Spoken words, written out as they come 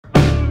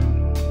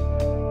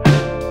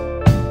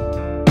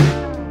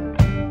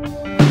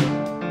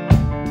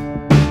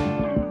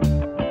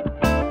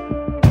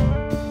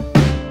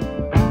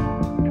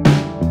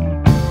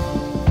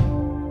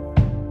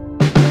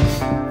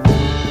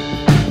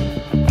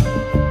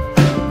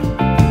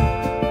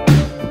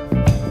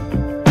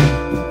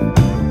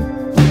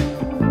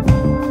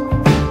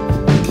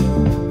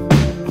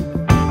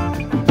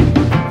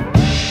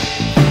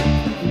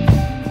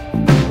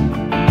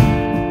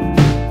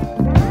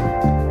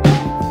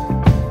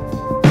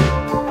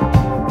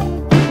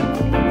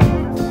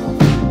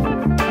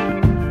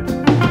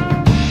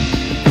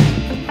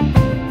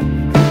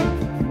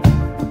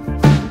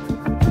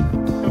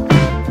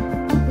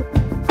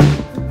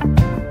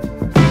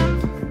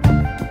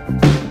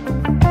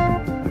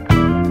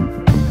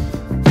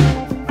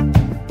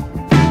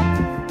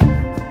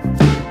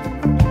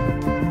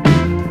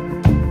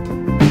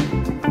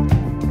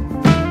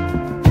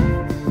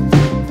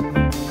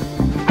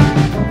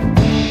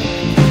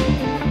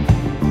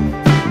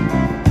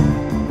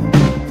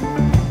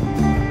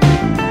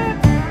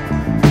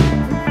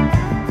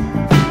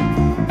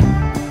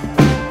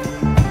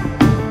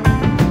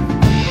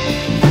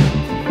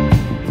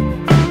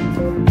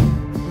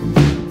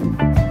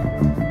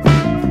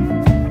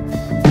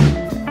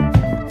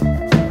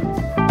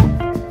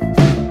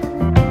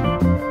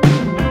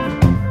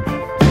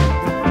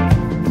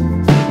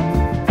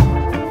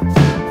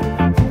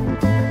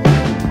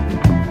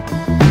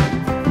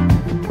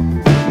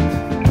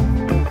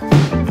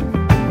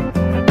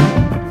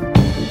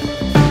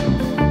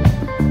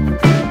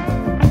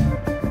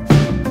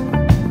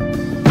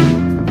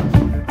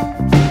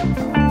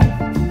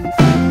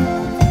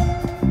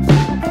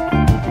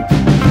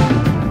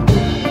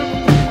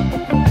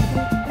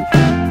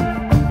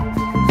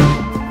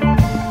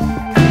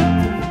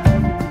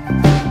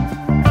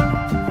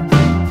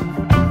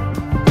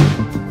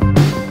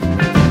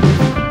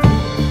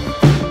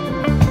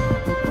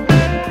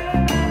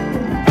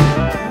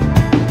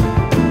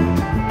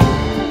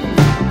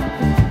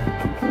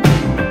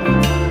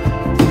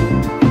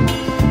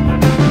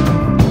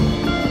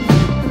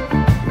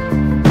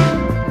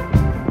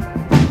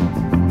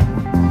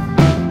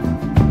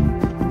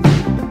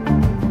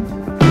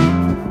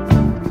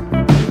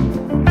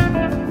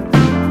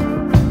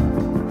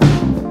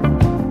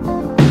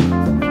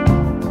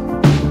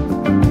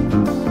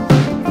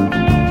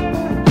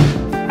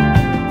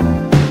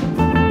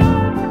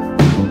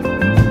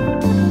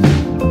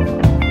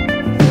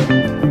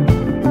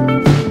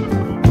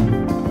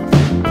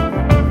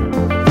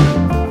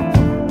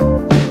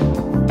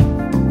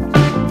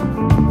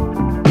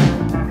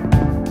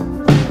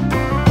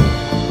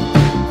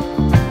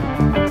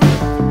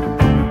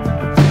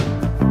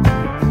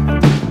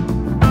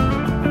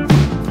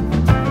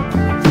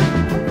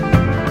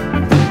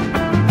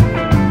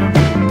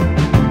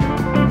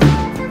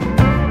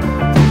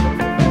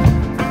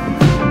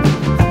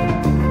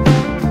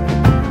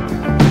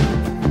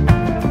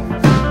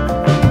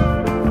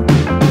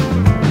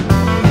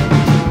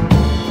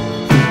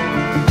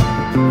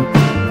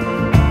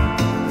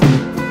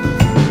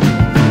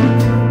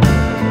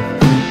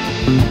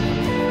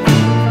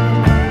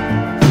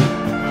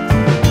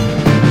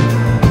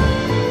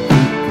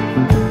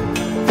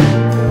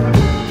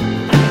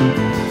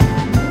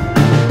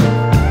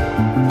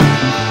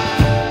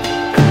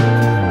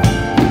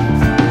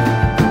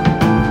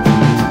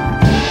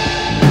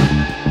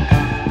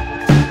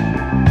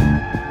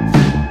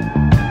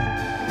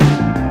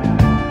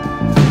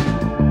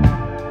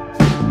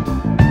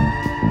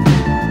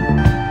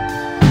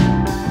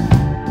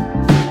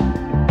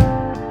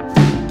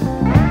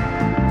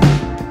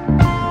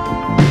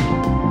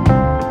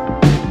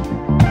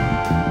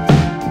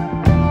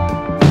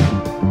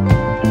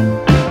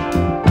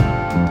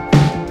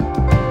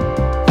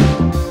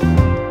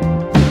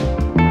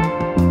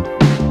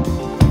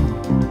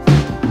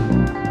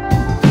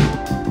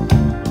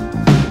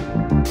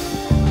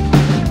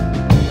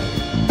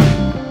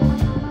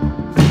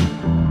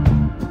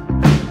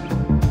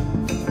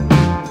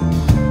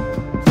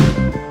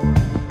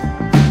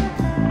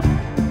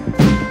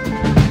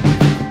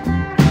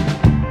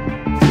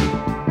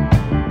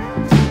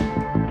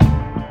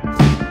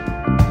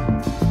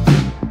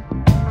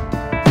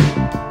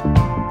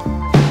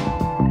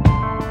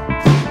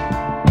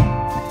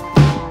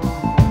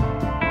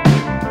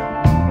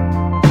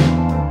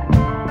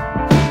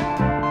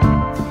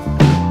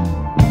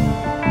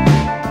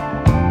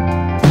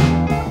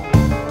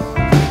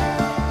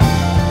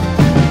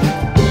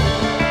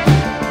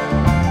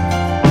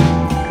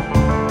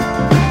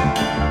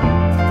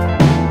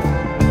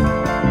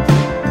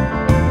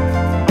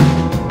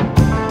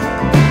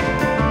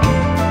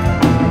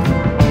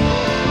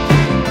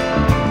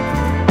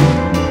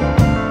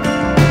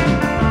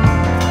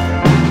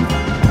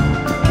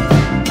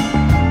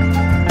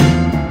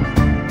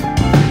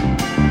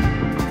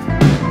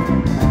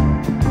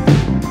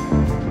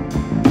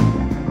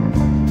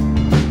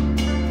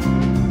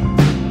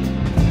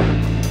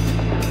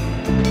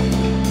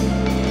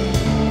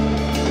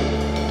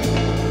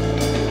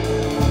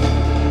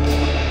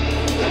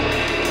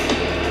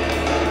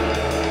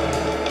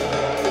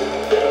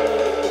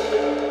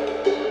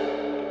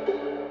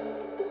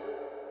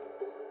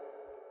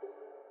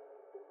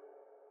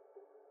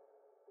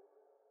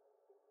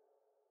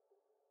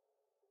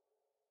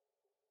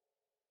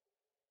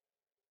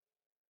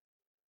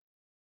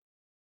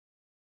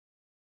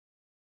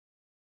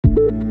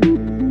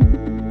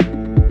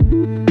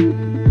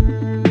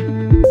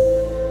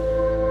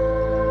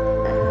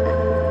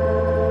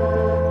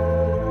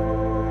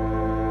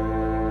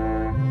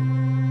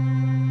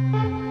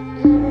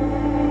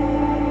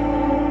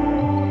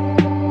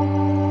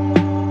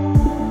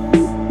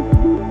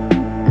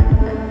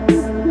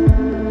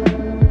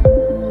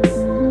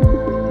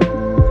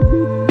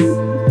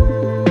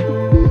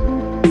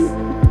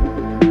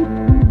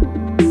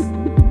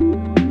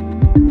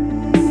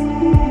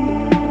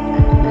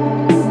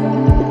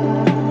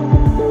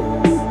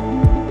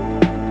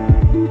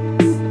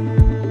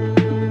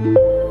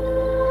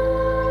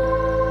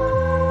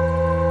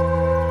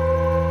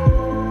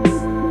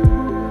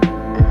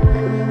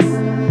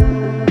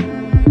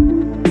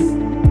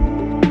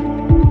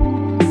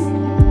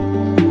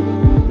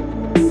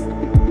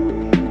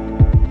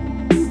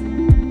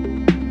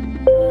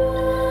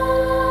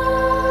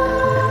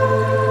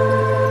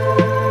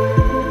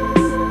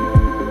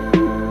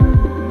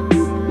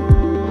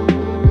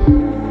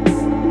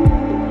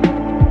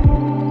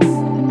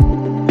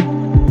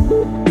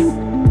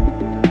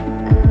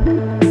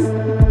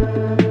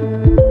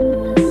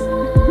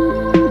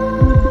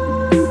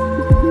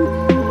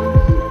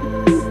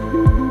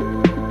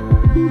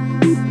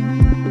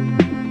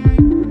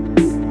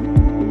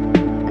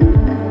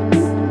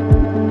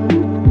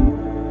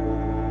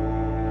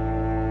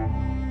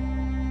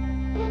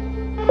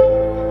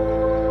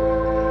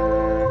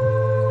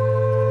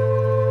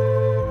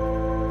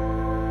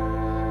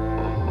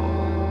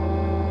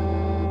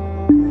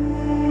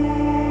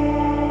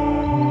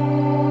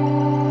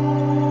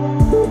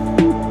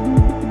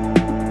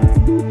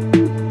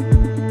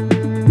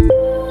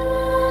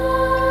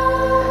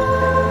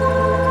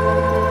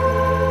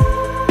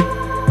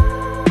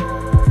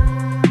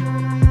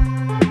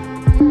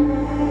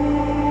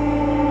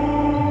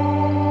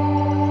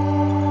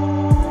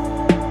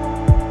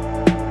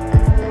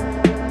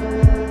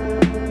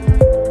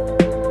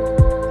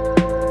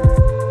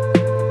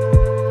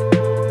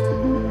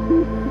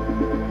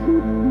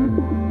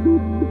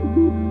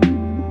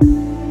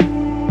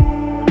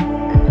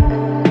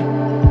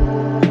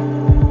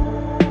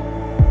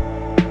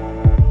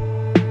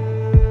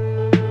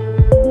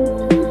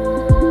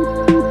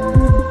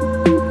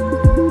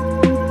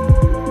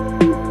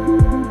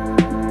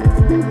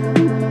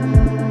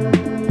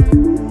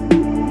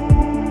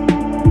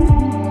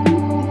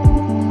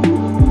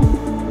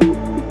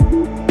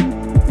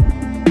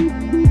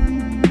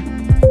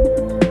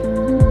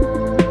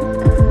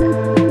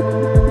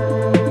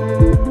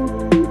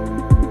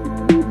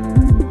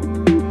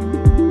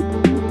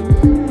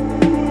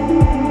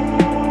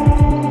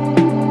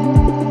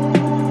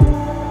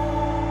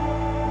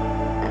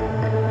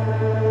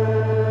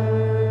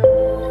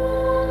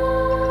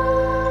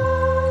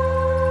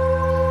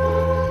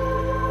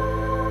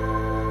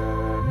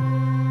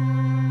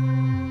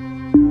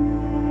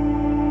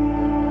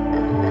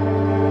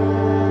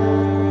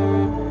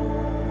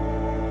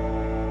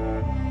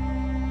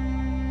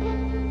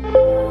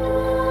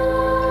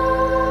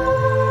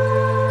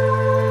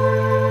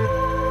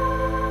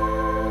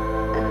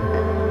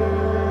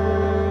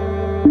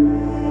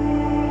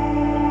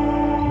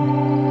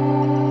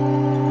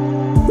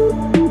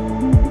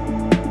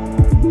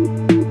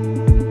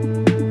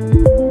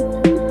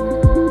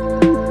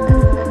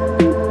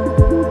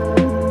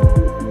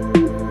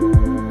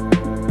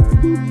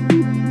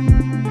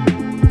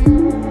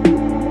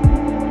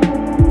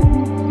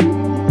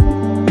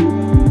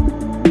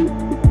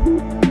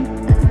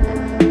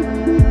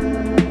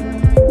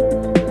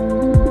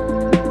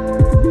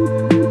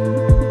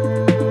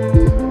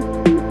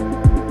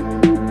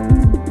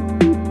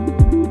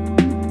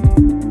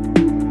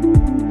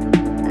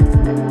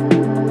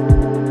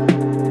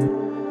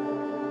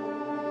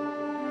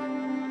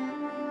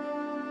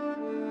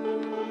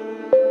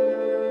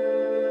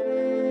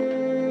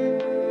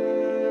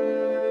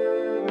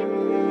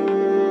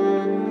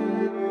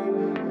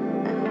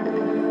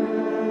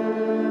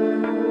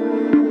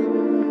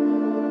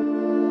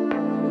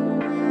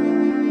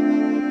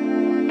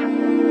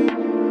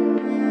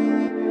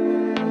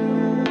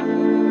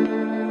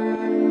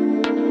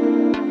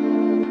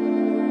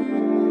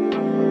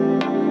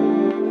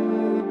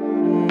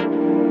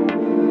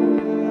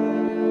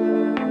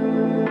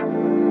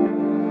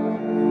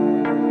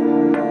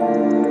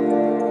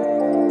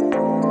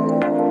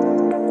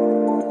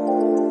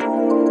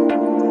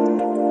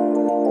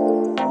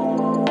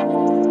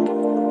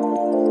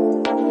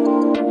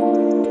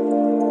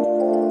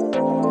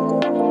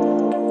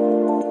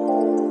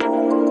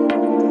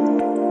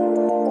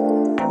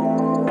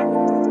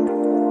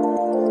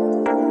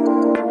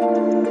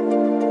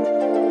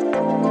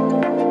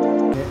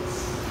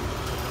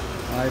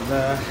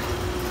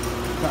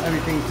got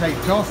everything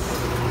taped off.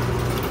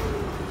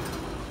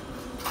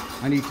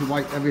 I need to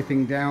wipe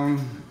everything down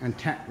and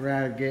tack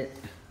rag it,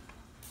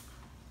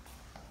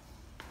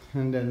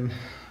 and then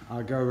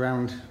I'll go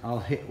around, I'll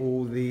hit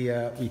all the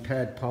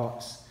repaired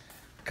parts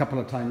a couple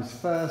of times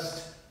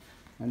first,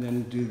 and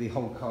then do the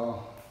whole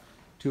car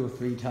 2 or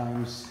 3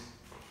 times.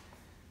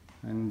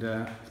 And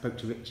spoke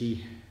to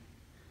Richie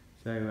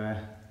So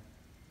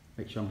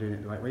make sure I'm doing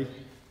it the right way.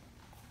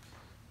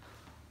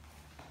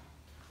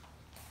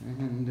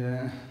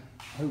 And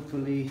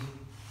hopefully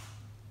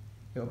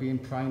it'll be in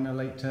primer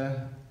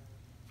later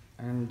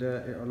and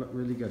it'll look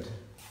really good.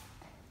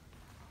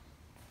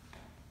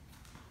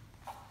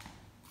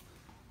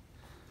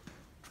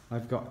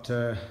 I've got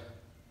a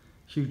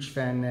huge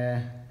fan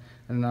there,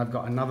 and then I've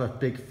got another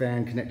big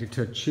fan connected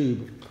to a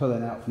tube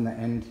pulling out from the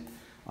end.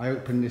 I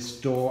open this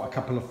door a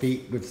couple of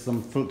feet with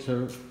some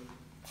filter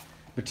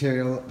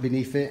material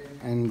beneath it,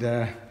 and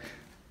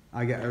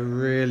I get a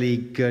really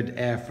good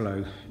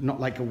airflow. Not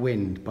like a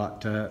wind,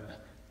 but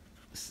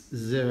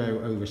zero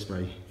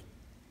overspray.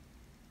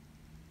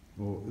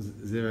 Or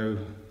zero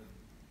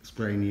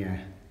spray in the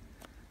air.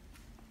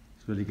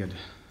 It's really good.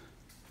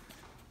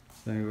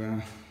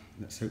 So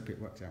let's hope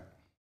it works out.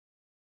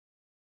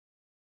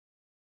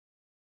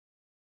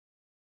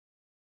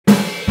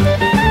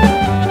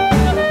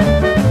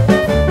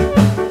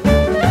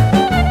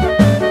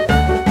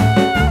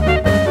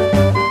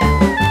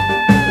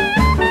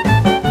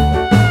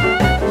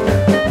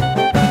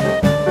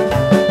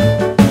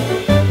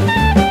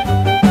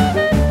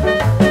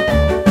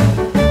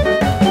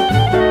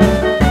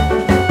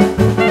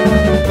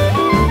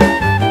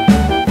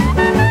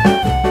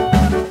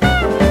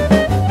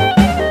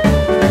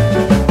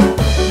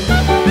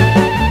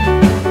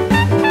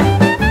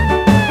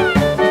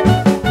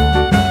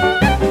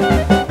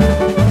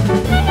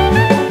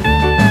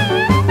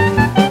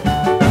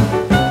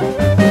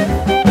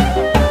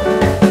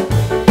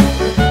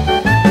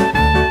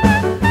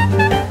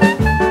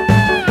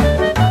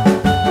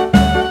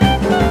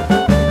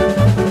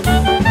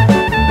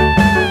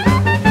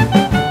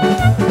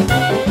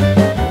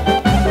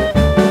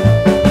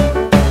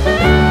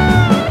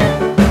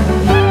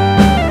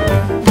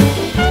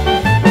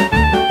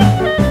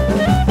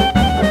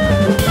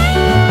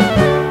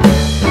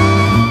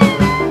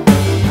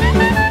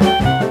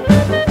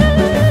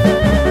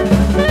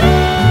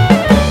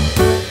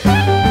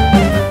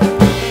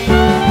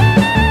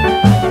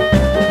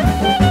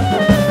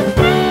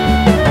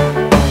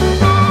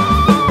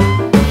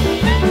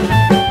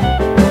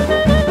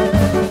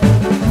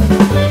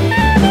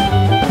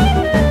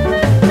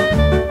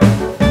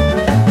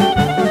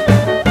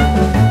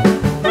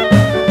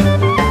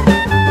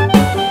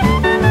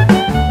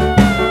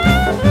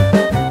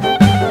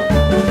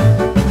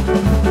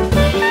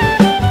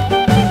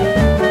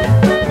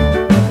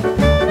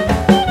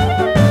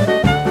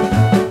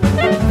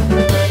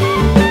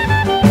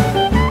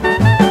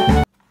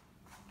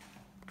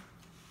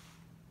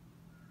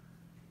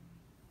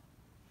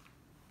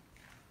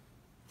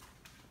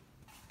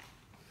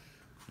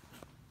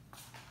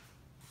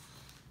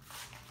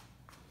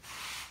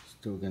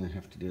 Still going to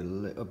have to do a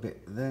little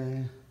bit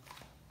there,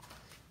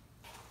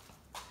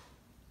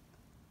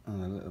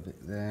 and a little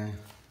bit there.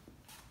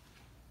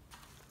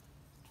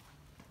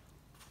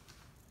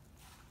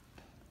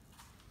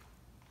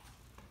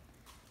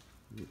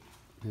 There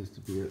appears to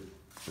be a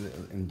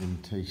little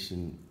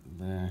indentation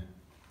there.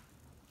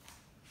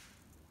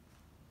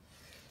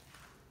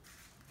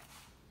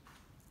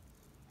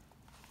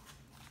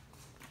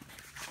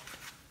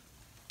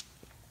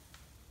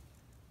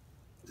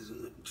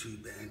 Doesn't look too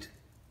bad.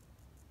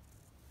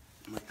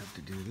 Might have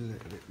to do a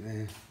little bit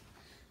there.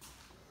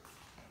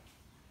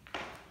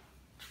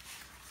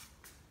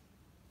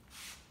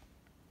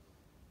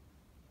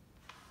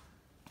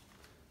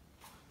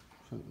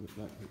 Front looked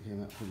like it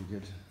came out pretty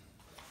good.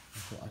 I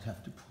thought I'd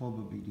have to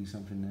probably do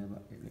something there,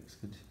 but it looks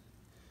good.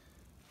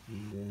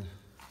 And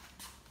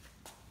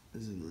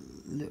there's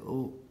a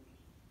little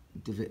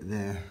divot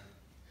there.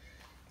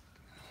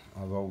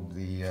 I rolled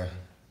the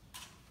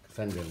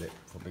fender lip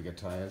for bigger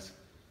tyres.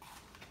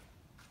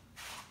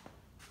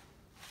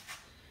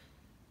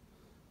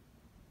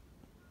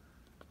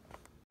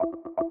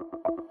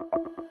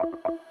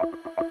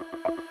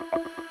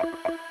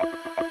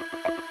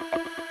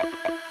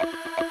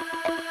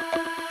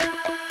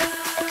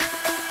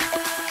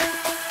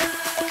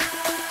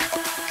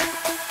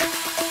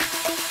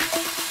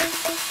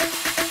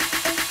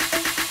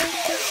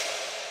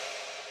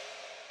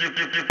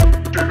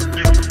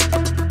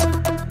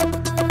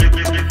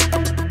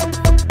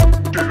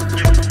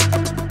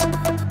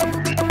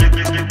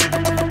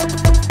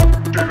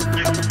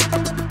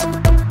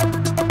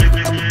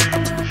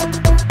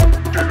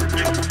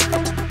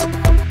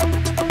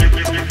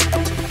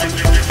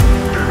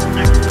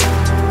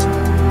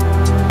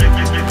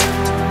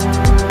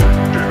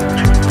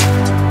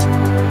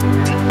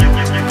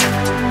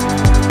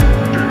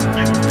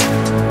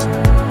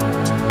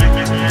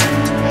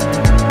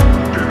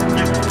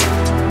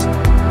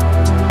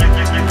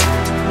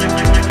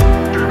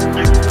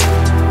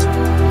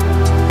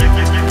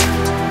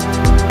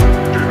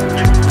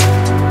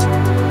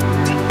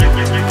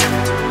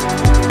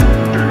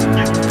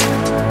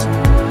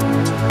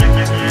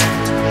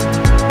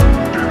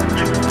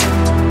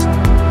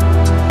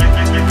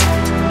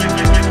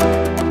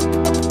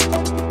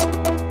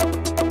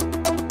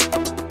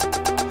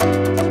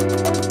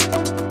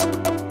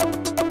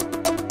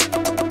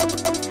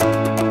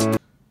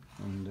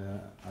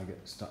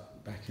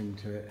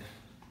 into it,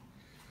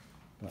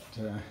 but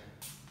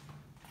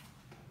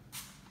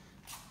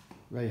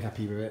very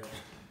happy with it.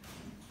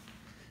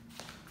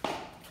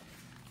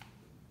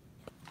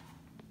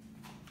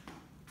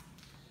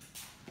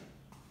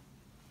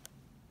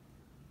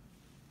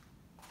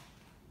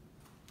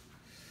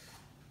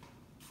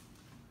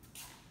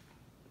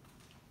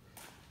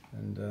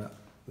 And the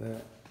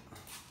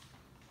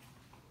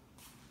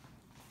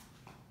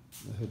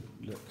hood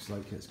looks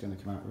like it's going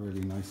to come out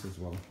really nice as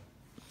well.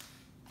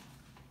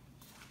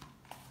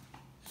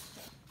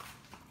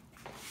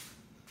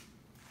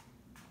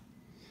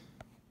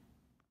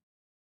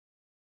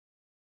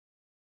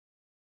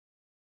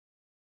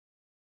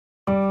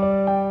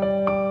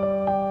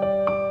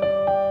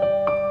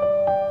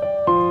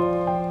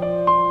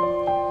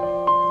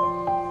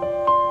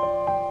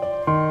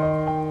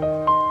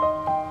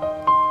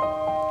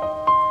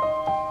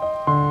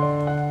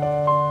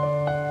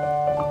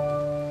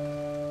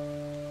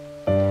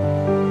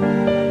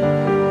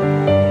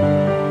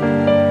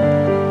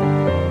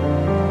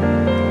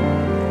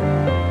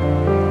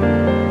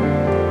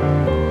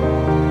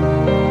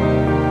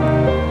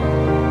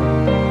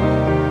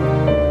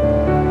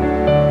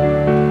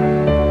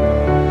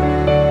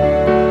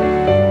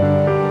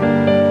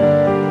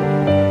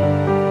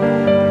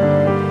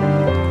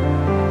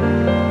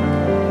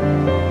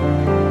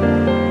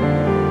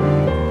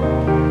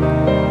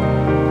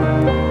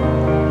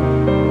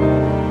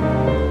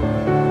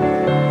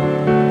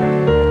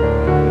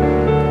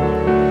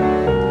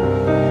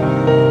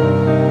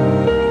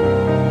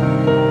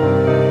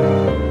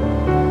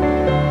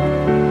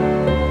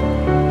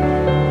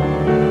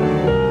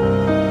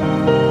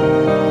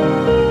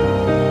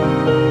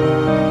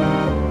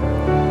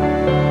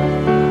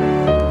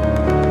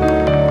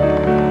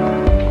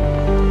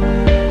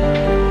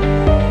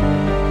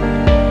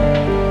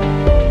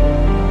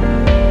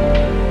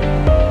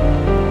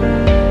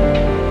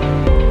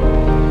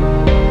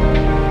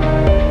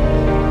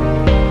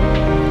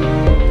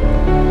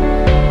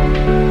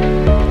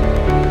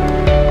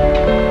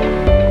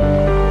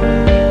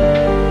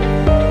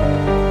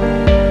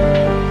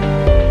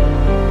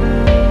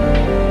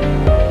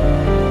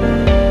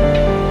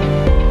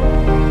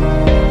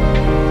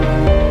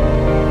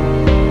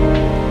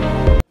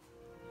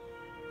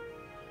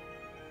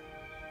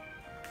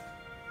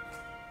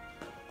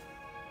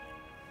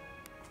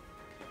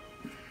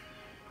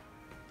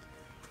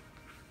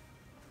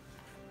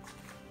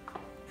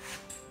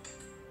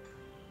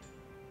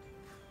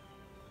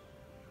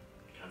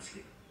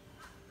 Sleep.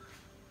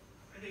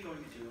 What are they going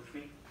to do with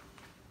me?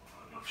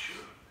 I'm not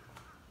sure.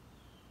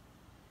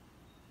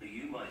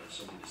 You might have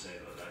something to say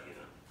about that, you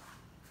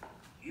know.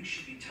 You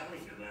should be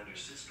telling Commander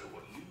Sisko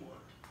what you want.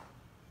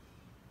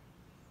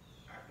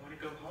 I want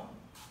to go home.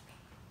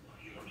 Well,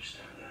 you'll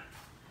understand that.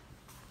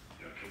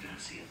 You're a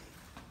Cardassian.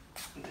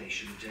 They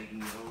should have taken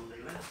you home when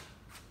they left.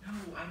 No,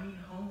 I mean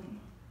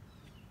home.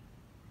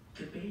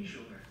 To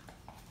Bajor.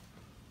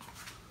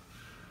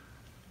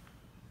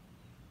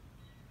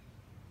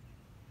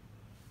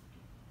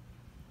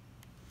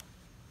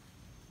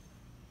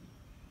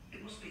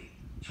 It must be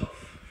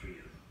tough for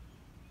you.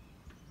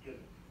 You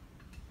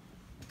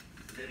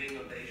living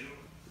on Bajor?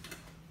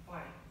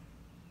 Why?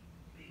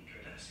 Being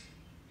Cardassian.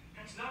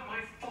 That's not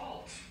my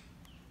fault.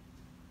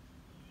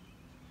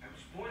 I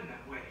was born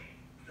that way.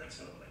 That's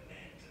not what I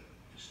meant.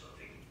 There's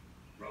nothing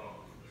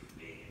wrong with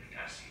being a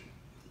Cardassian.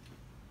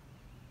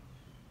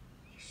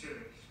 You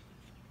serious?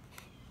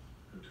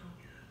 Who told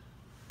you that?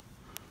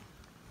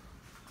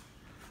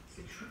 It's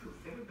the truth.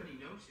 Everybody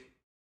knows it.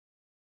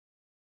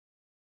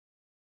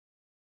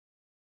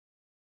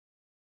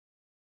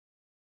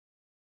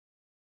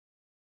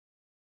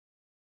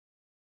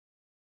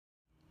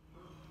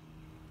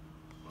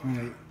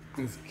 Right,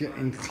 it's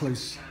getting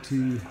close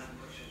to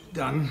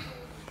done,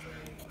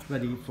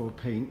 ready for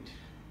paint.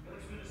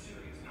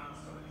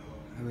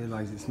 I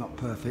realise it's not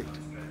perfect,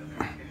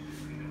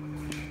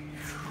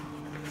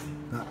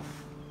 but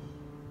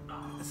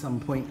at some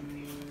point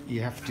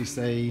you have to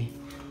say,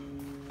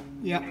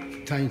 yeah,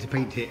 time to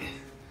paint it,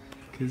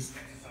 because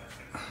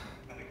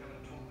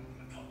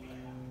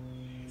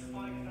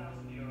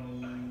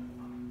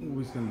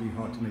always going to be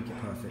hard to make it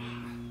perfect.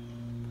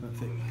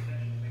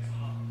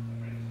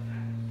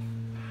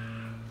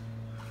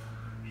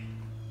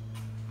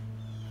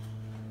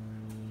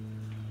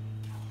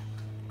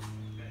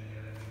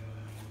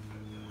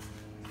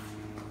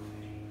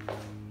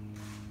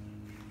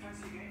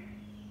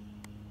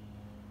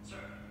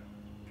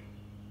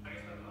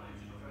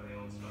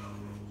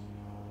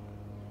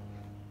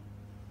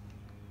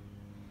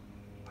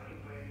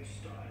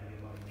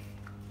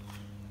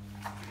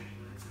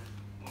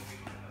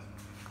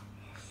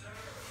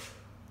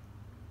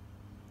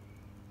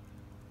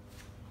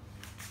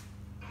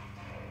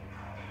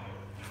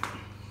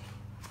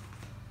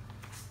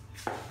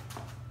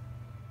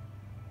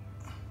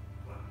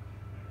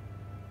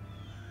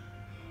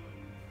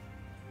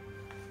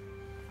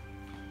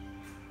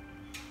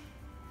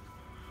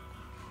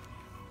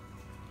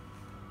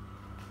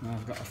 Now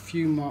I've got a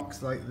few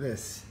marks like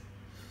this.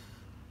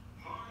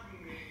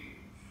 Pardon me,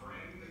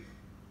 friend.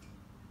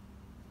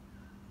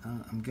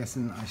 I'm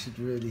guessing I should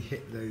really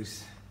hit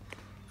those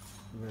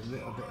with a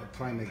little bit of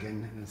primer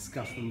again and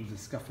scuff them with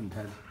a scuffing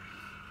pad.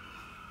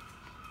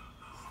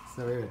 It's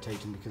so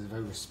irritating because of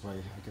overspray.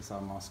 I guess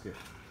I'll mask it.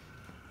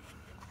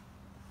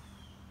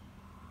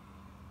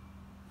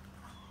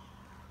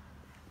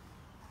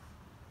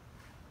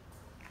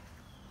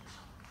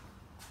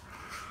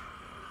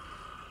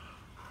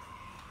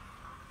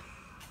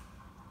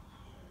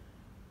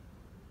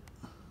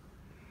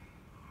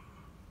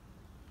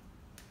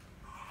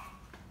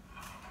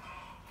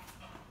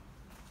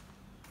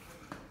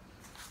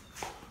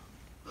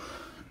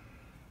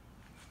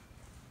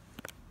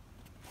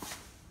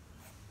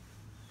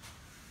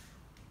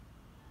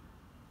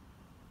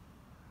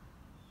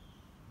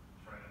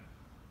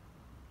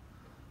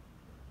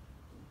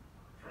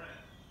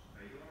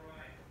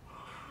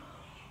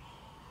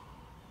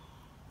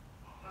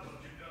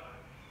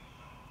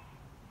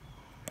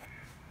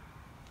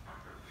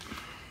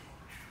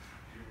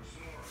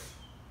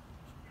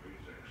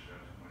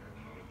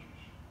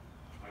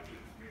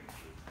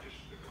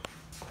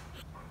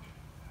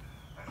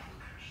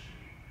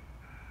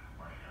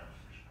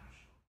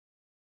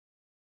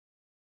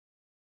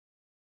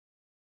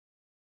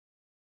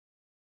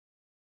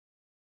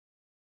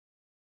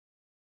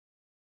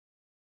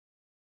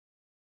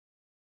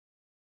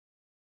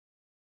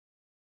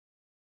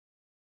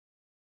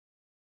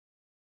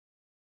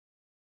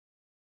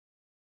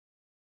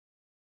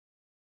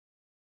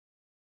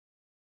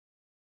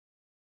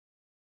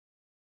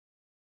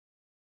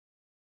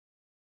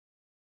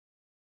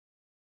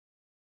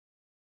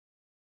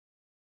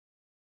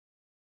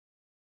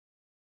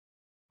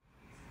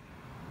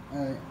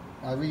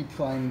 I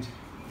reprimed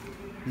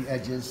the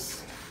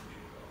edges.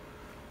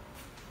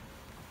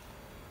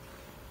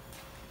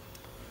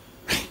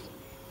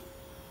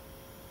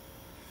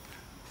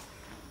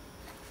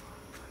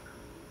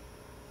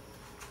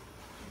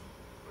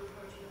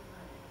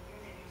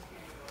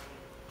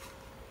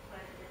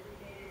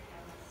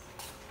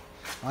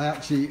 I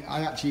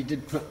actually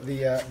did put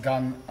the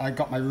gun. I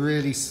got my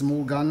really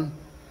small gun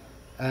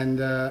and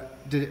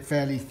did it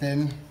fairly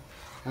thin,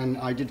 and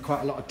I did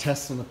quite a lot of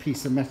tests on a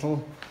piece of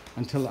metal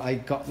until I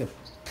got the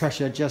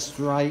pressure just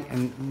right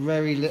and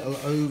very little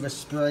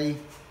overspray,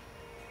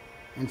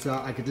 and so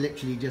I could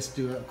literally just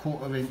do a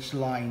 1/4 inch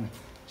line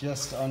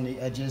just on the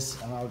edges,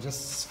 and I'll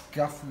just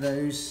scuff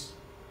those.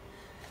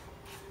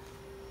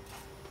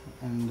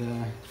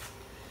 And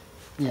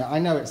yeah, I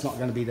know it's not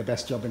going to be the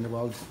best job in the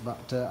world,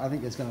 but I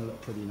think it's going to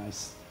look pretty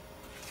nice.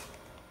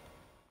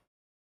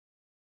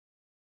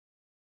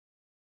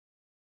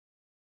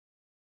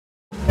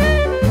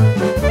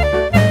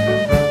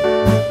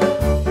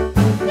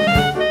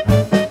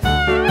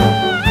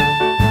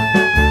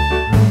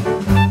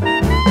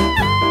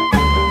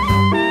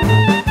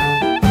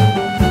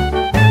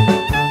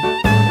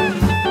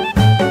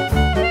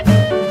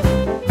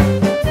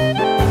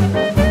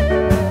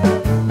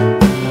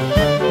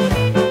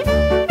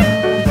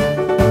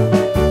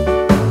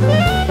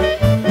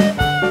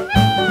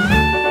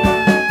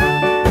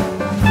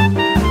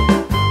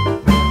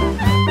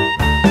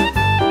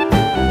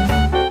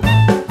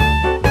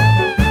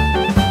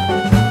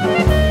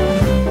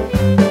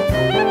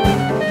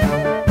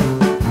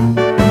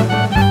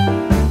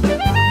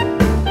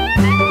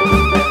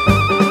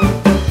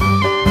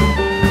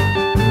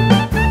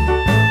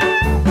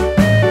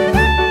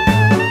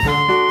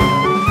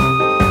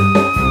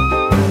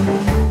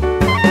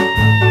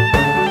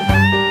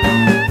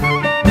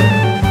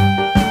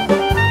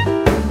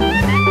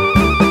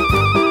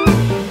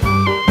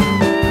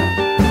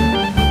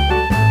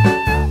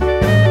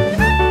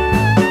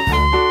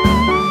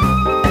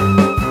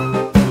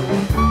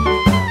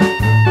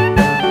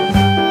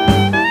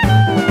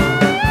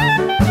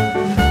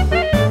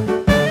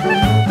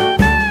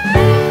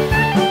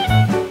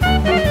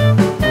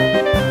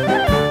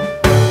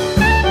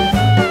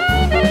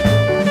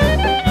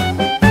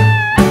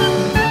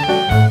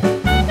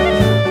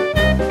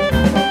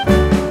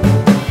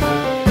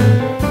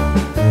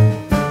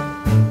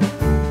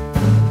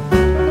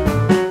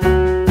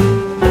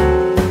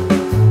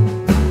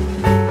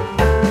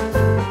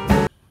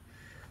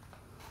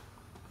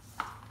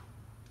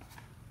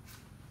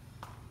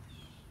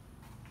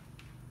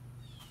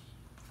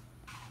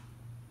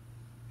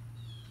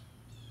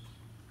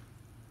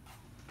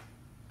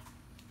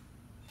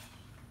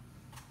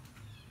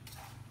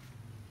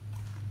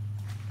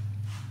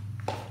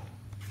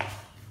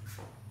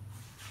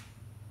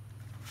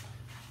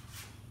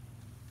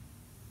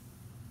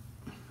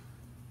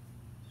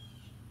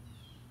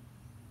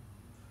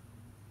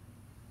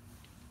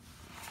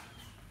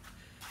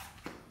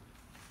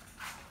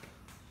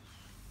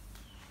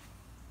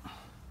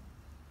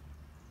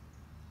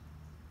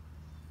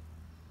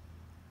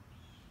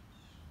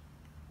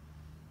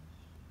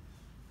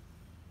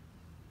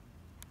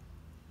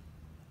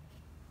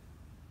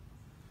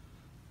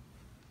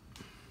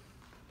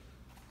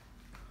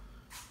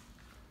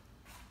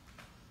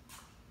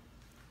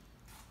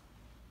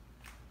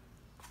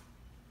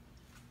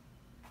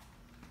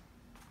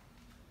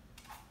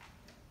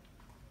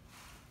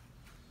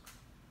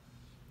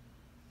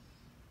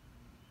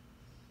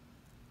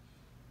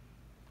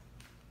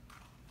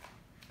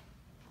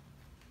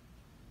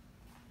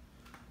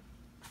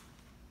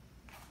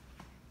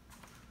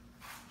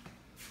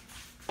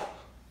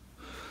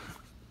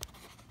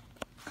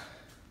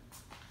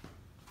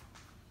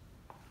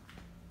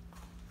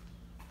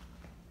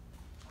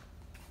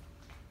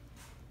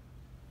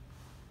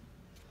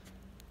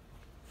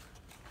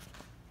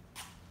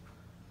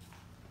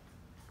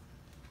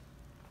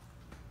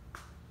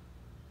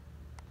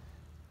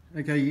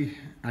 Okay,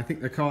 I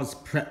think the car's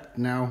prepped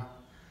now.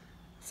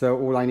 So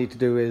all I need to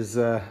do is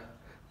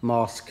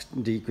mask,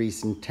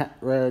 degrease and tap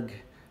rag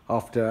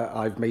after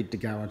I've made the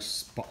garage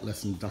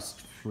spotless and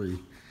dust free.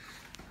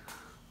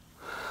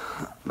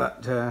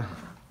 But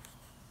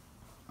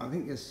I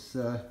think it's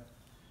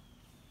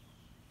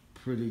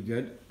pretty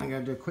good. I'm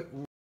going to do a quick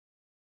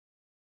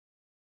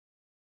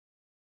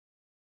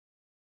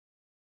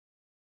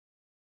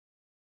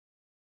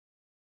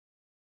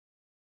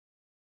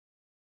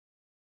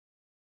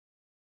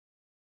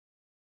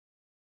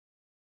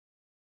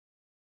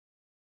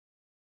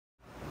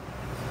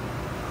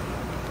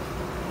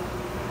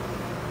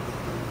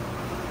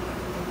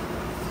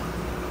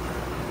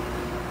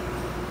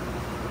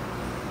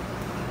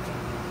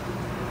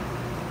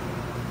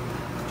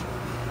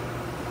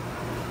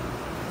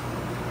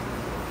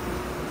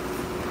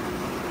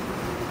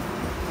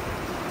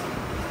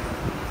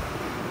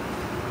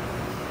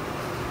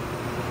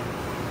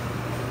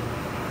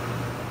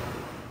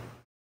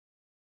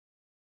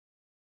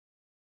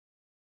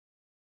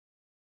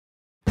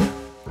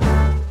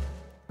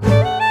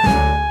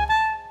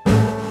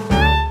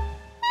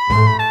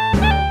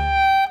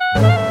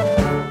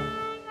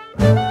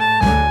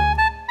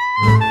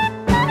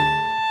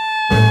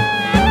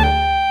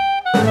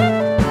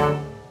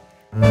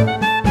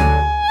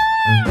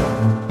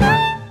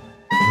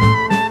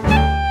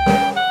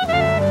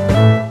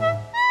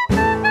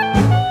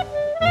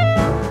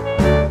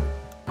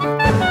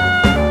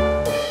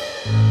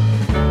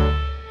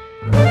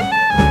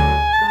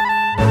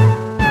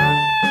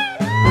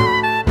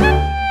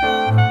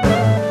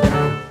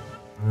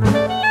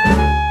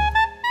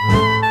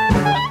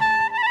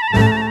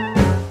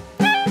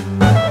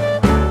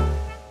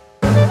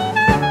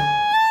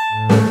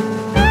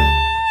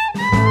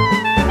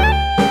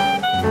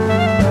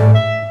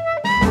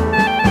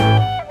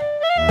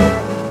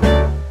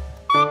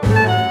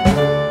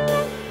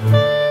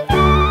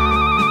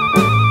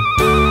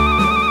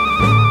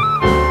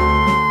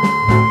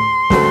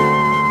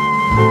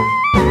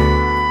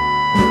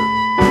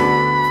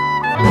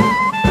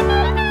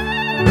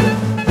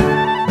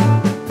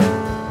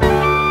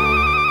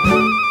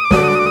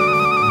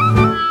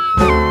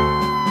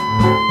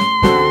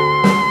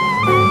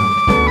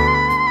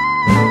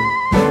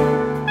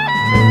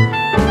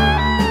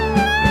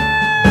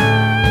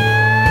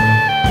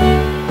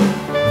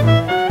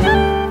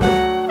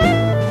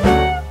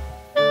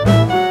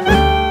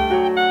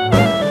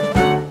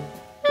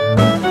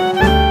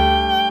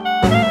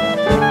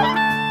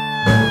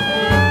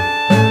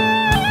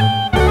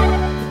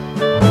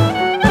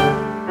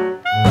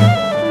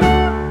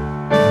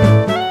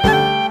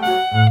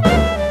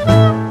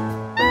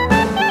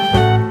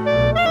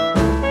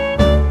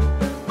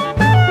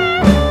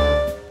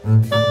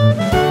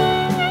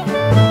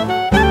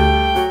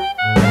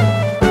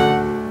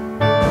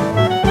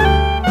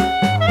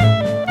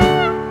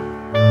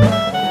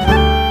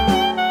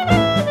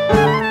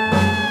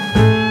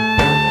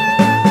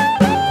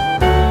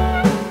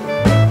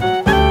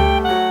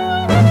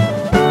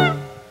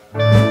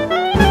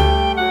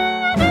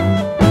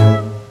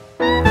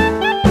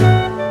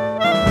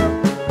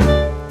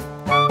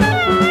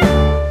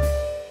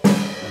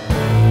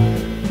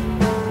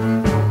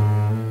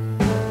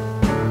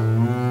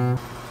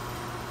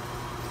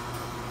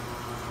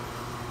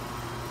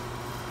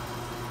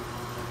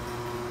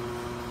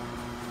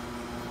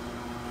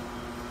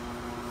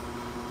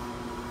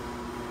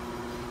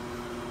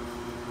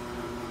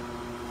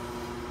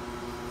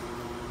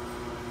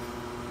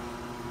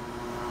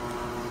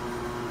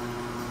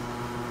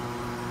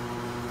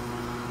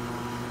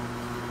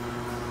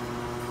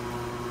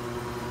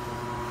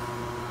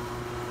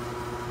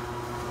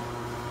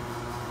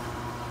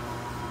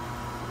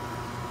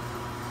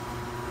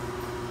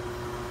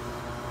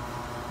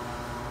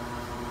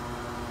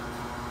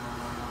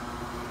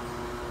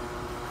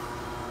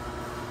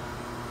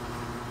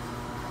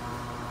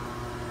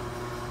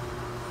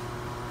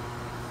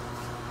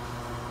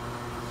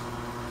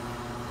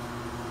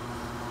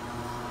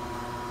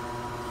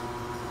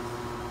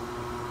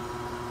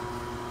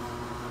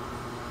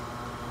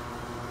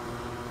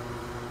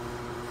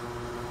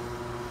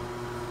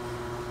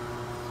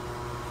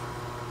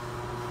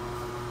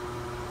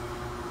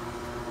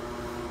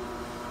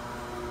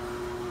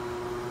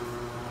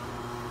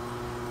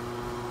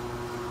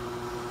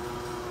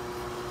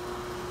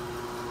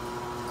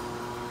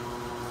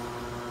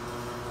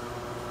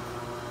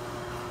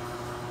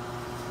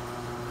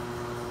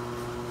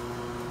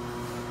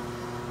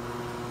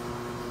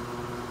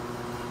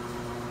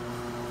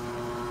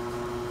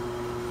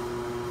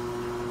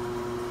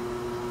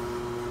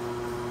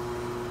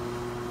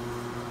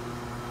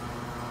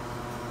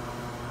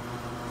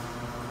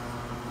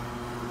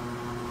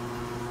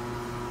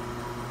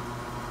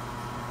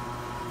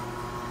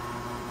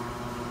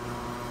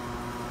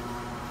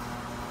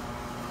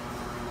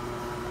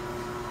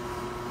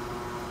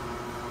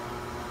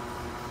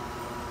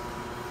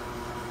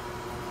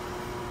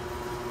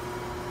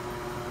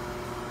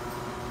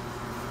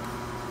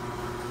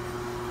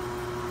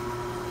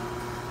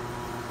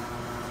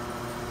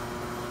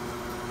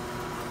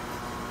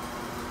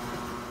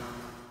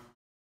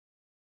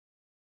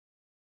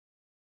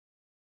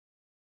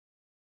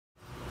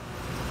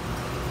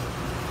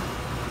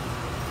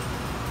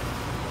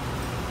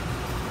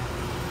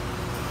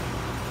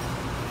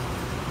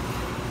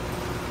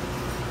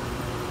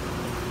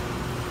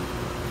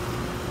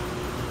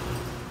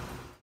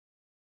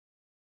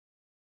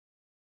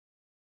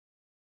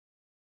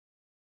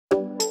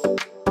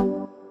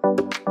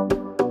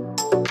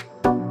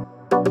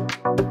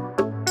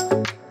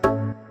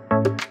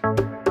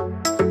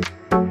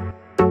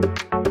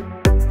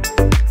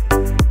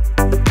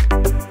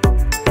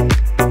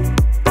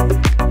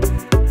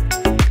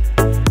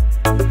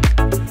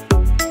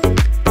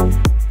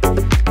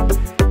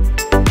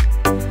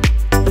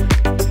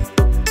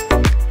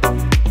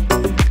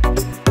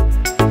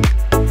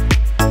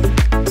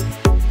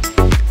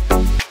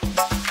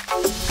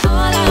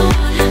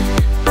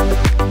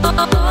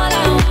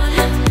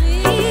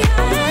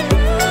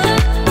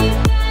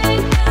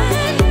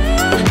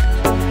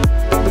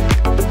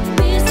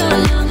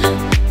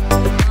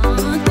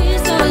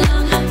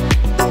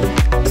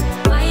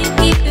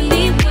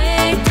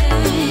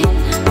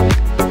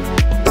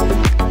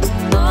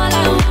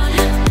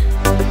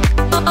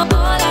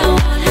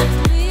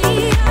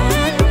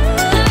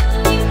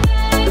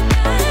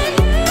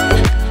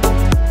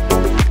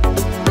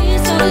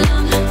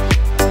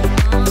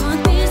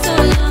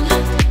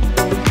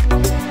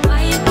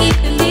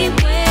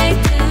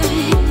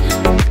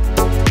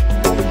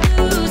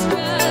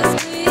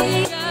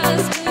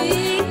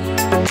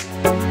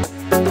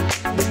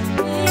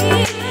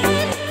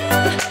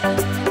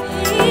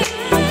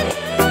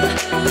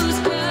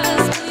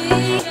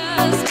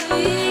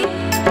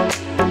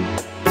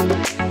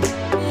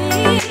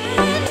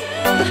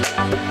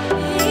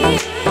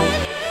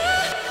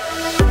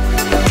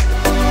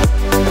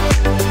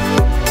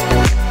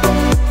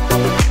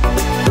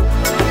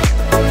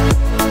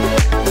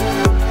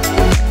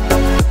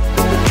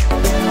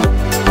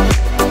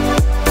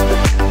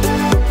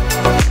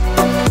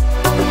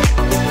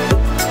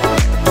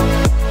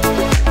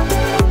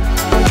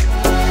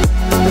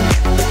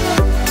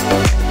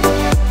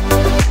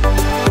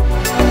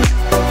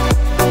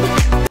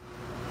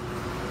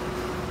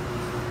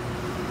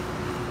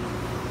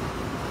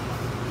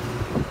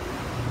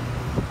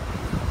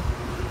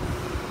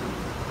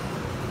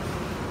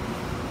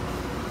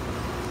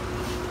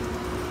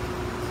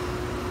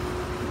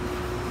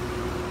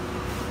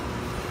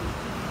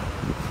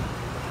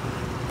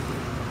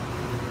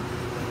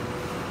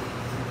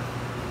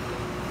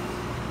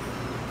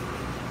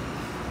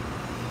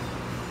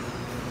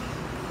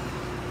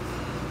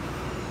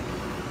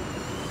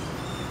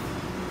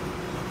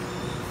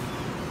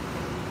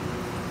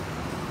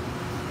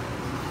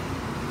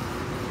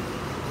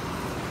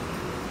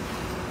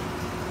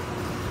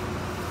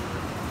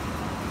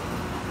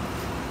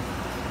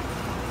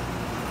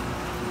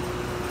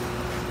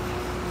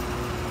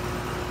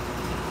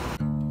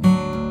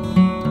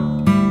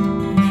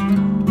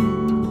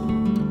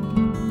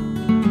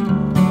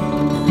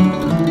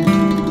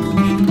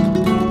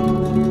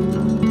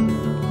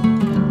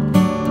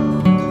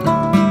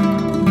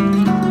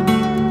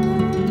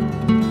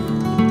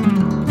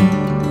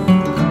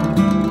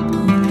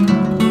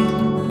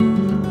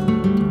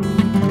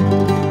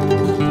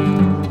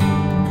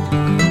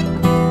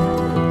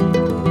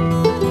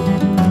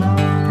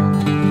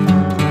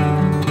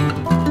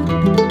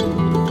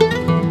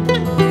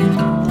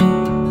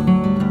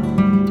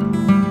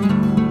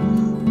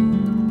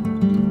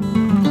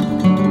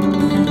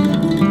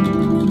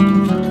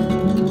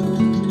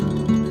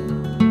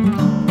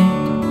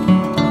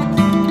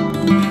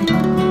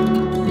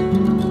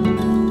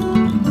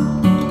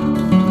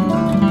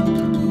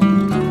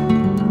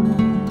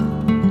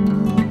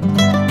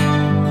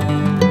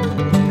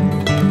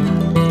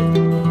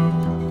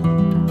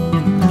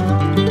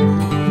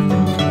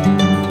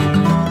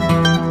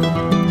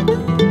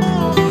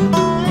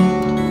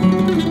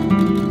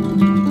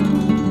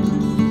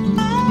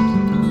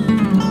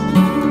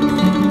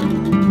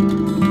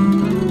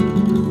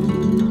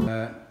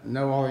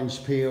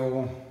orange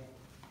peel.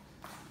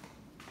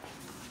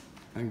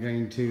 I'm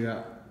going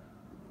to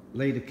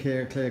lay the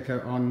clear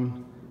coat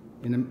on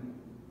in the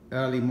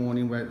early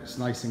morning where it's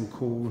nice and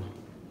cool.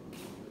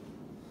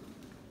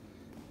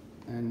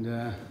 And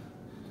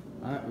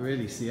I don't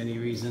really see any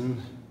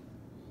reason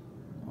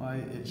why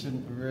it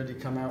shouldn't really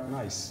come out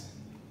nice.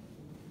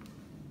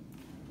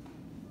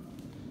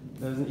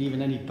 There isn't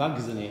even any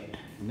bugs in it,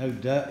 no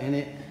dirt in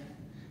it.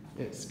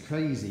 It's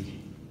crazy.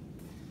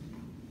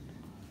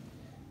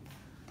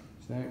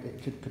 So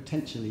it could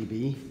potentially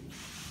be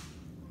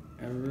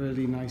a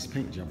really nice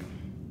paint job.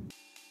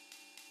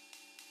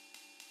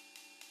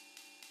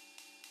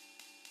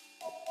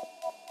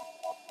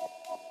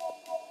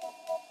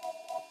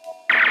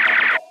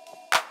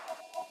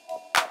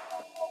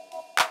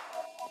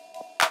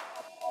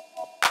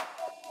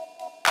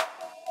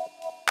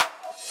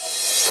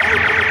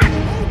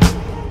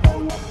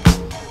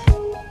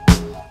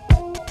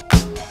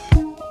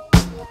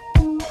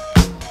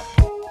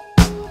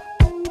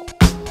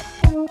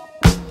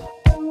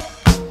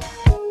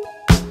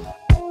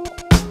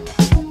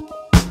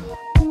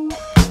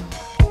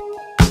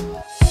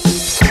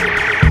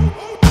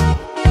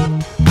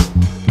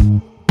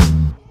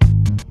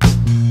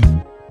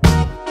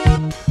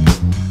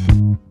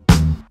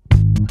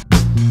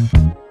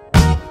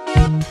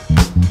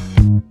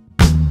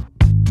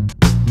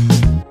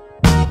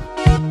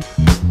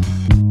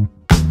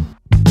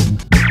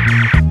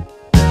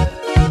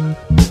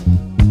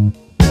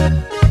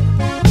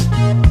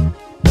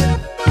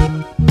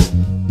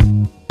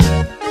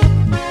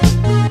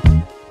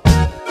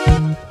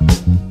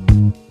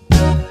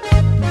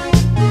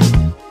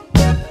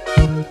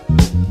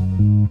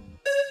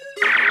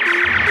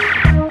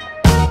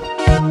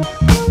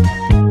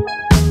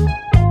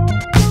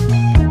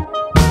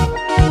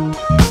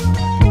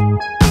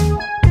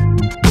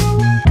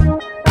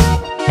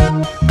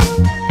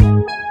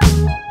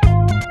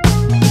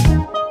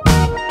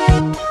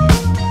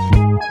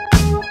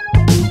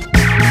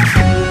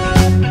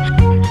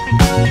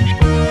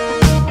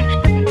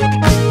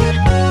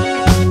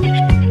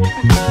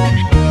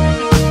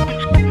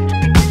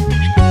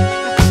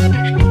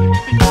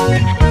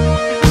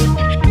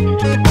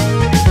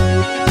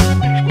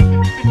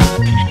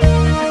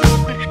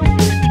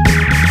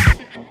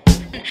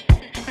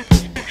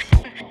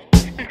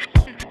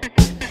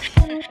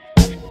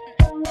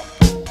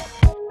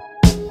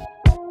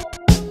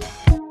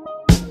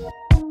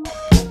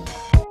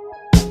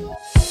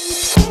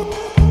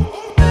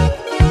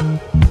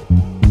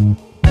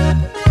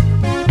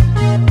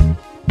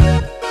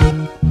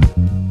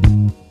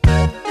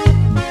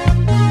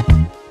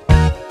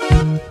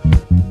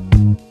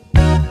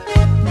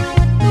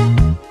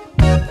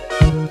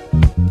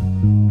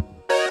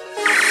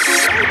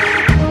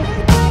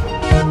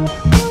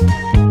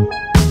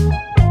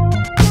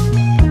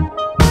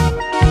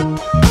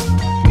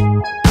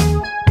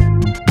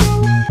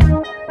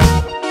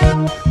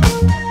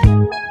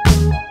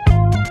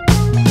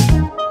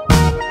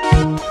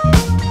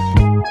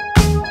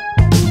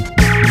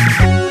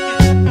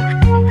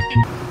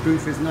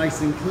 Booth is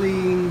nice and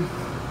clean,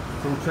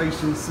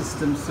 filtration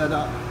system set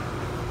up,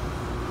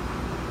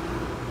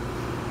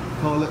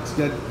 car looks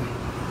good.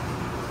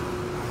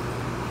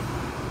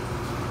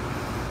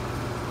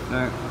 So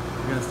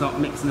we're going to start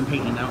mixing and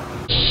painting now.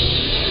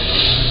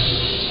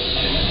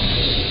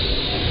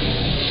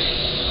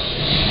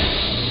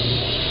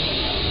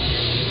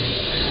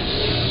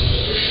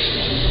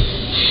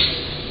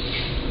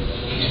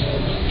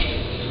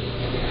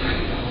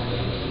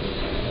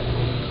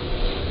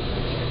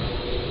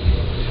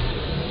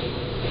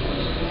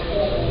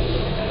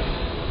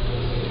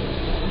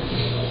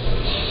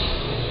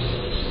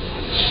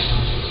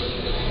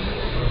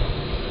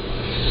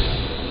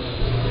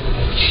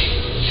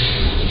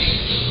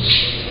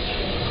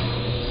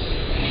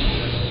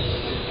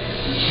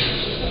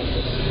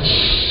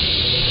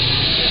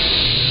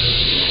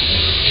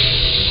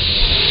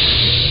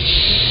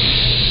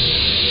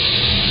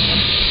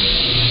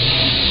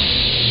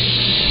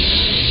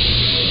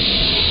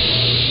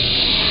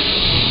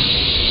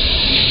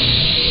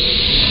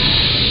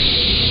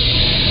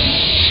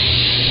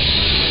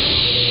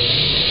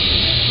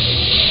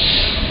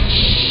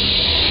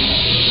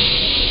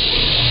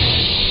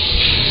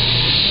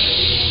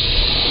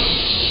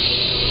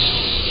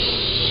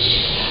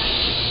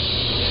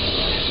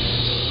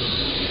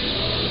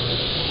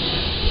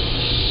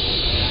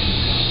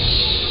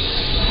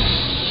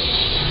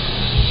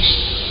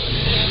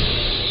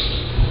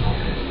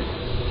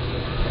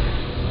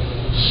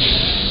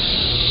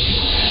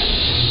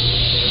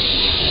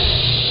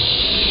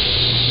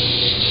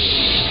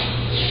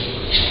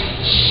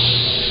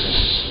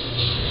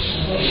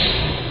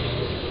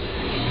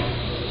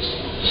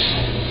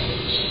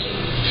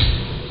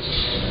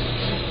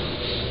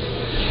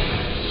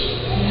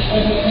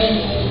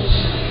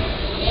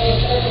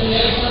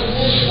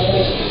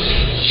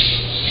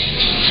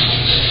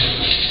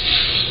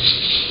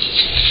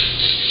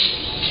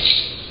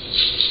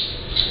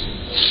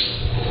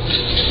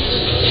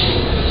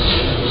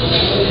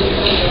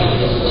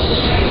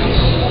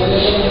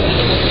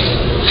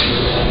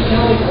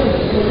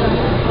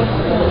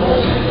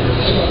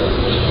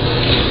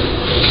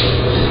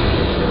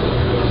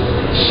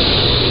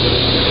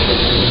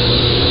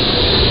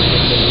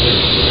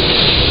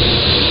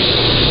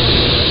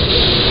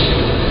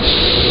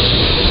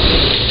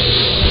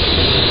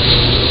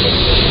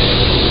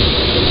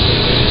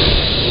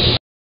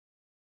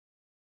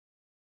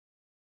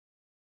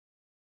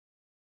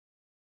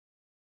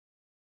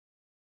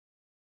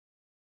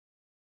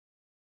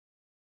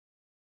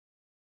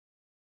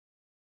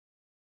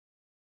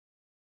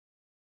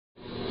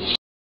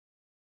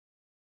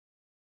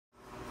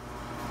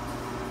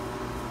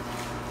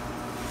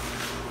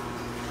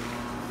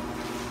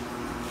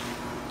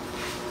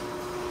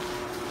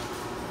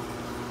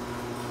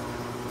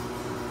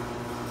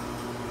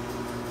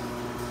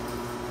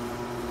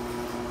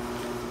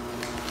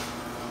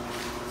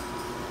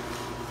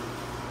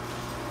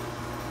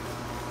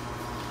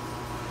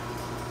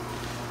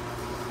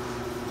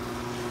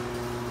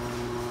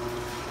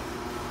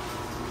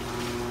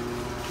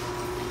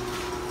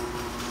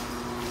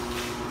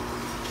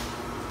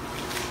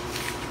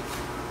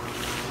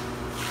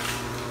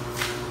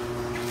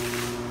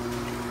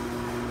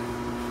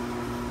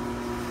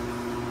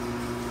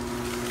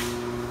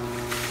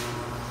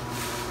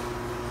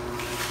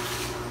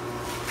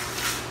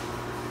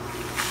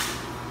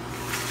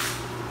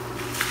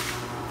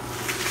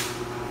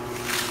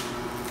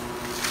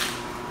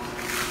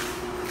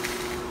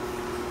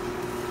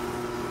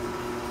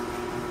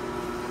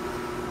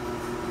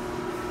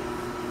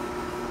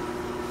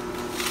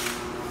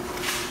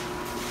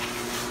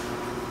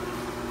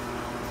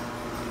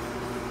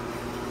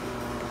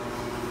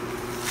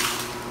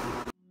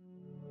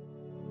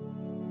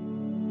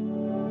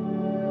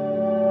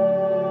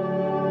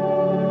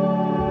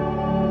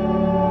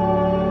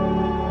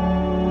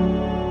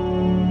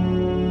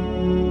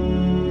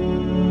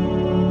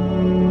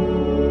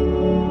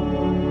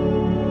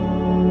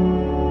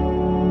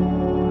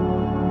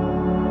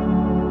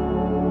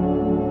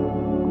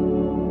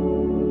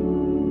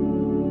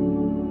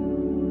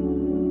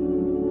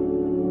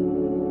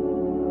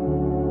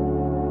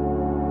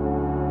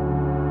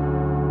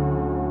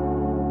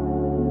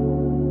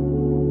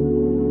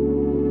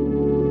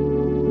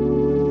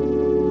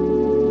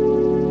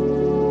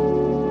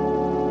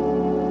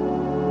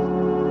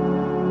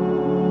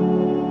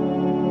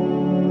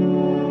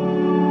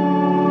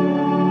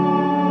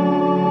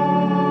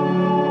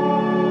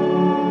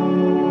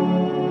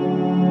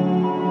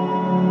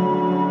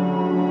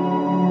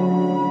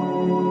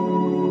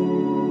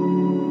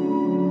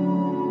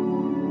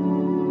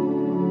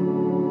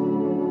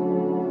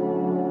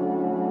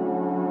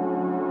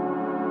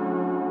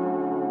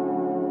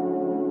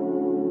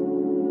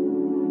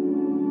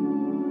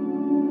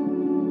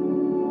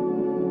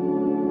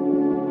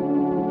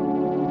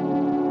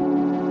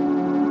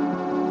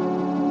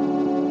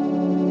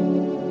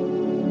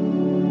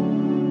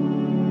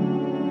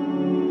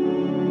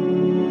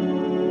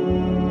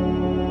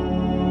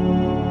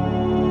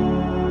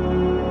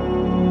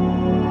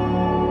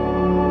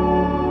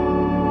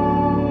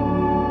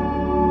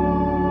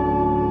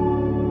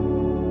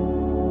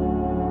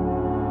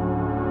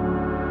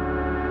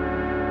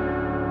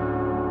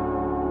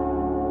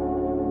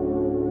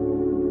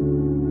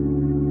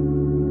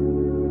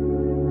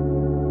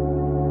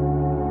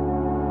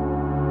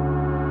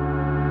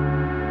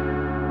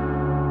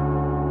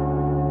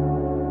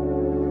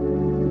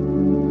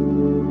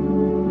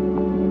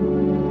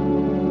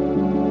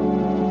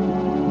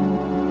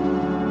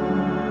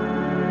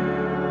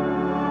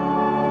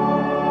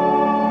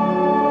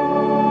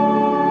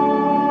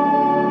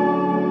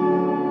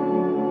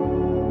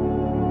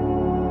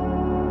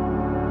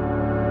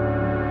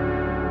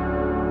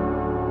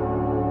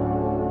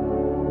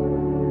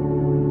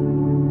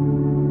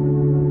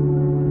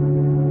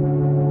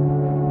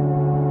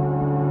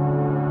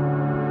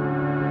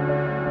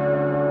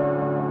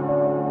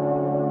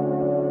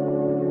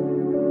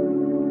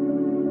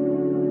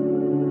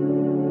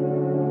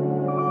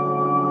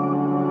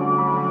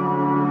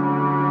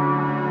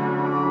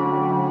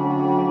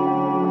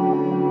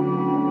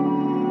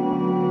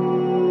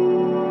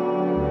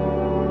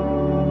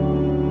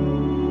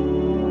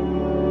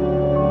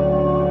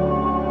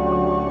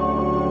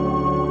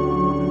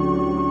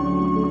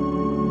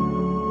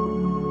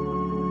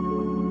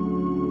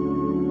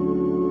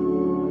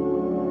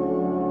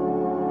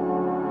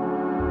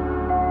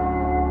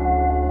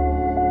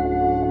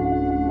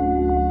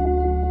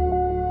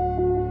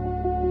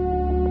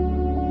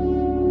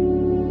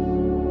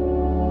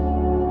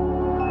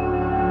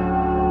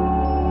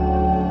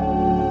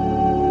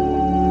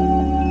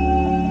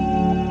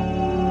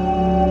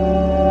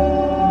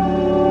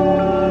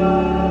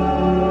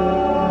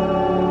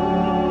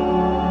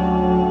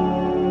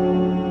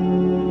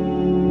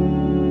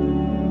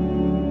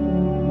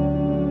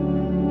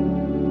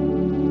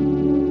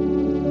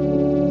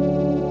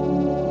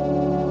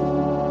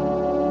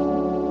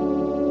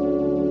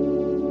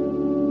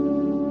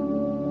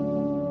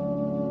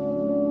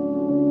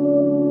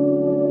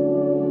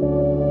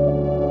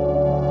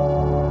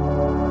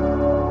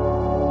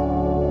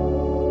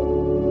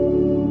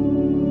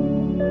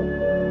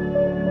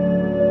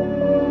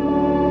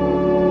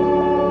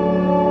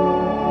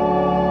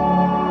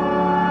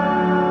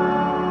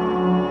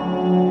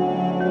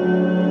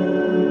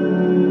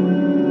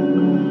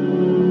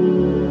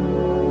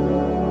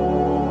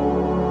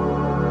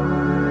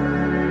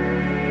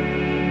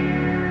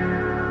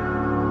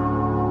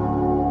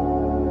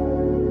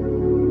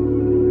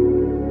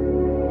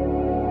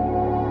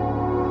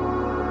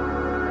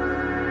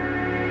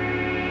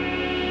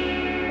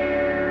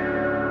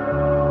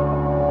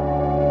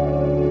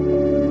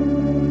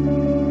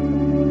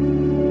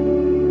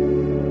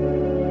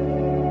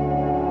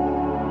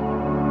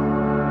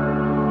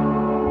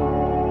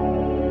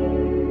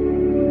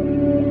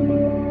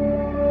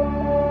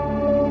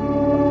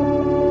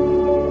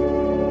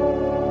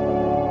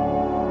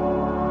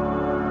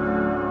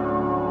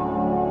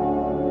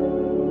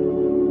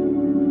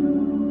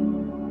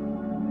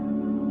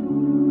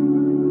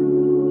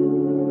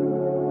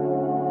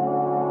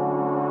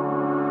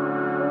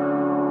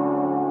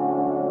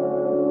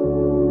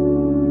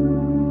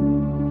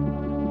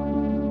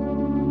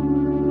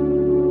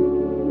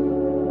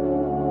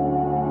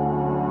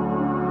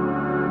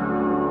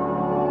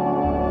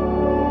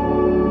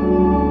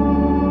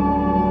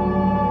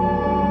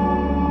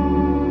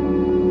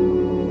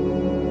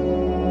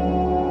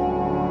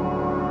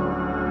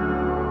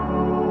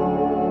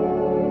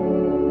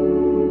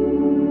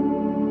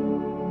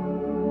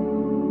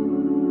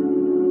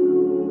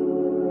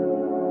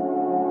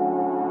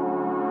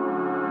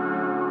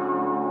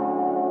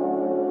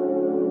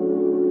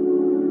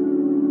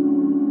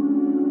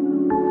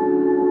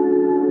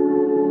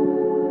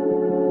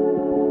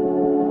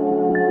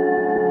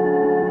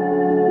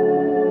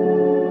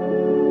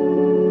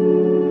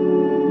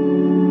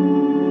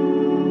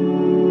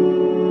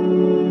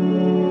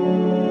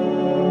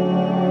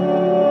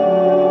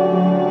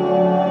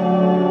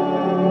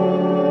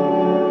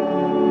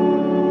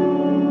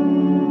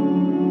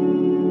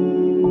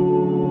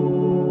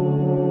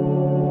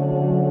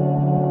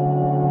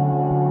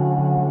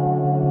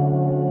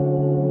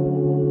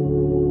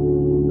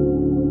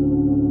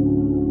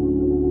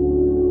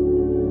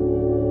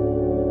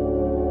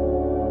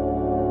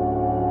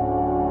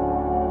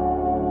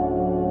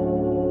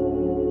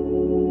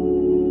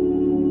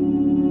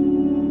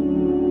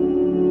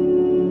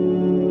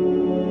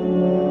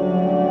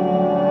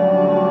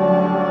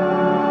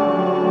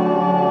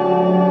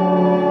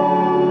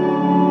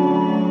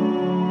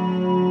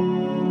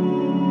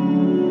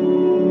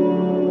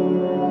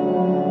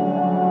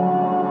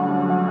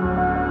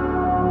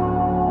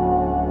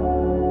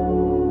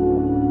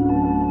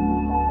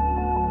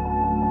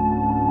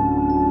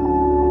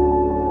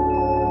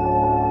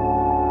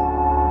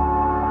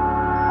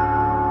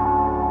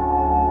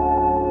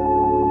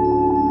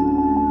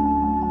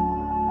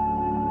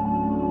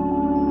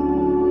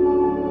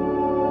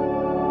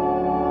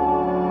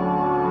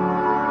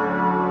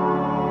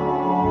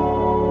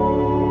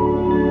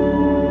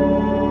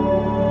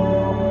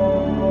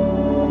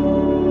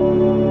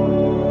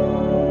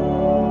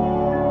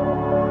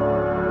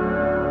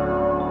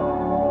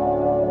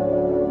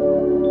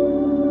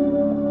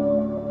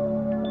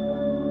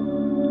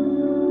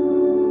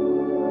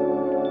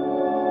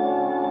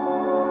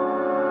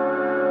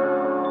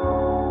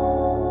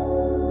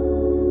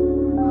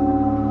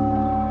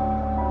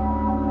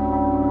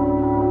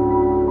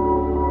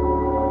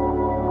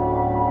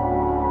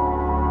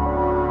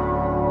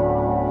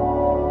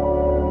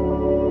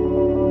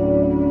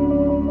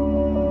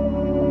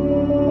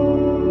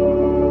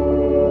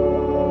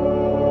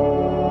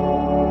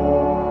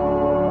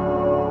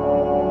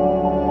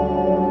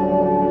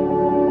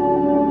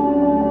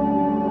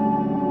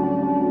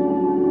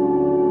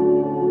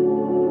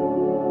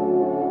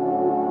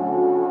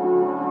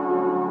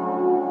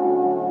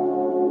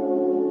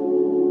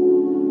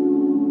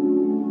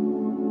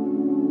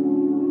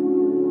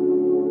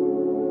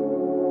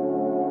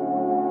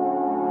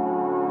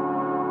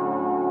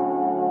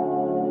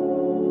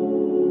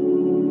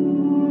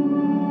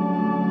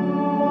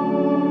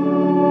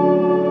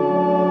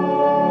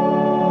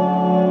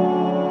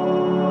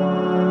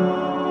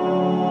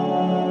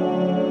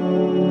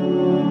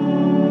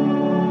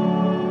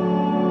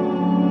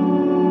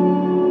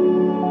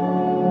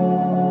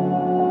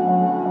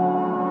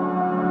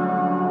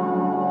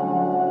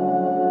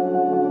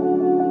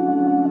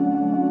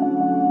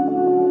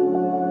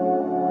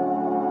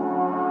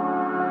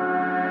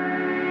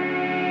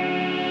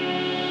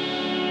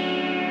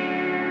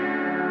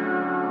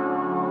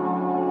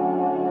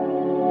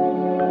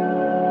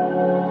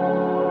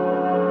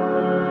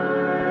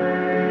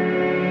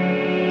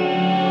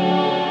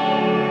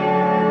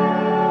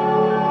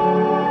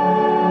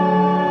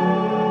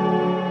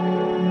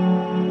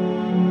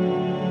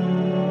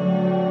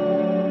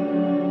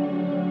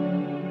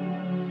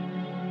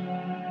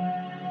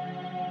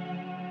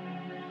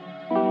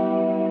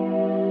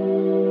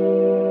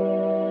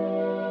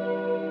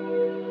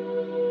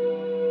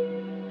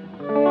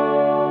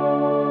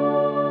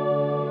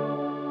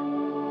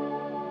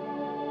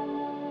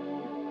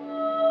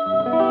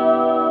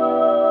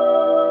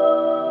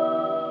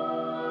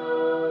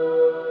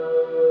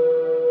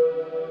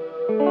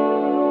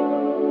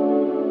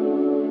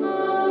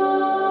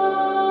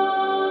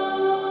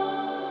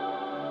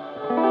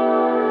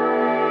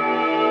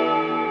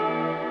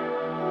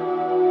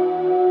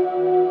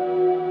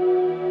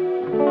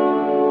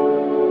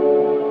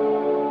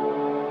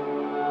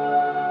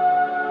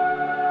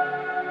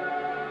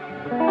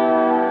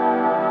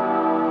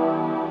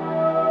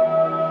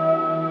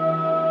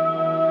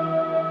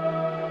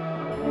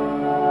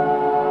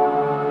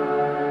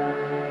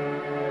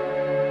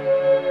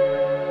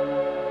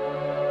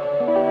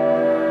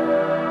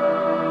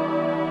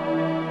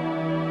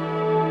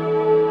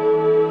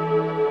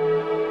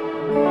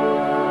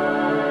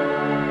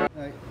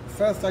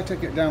 first I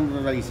took it down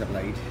with a razor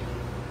blade,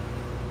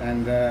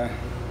 and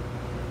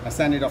I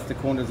sanded off the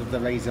corners of the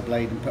razor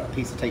blade and put a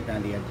piece of tape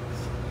around the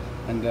edges,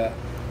 and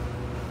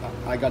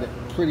I got it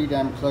pretty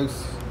damn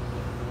close,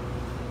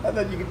 and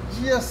then you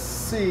can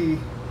just see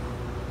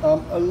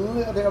a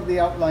little bit of the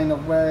outline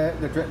of where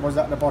the drip was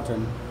at the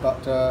bottom,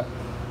 but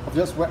I've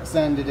just wet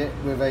sanded it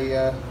with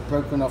a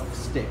broken off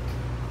stick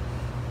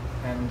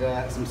and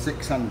some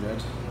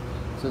 600.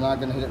 So now I'm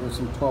going to hit it with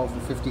some 12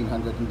 and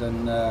 1500 and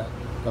then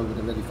go with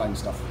the really fine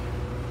stuff.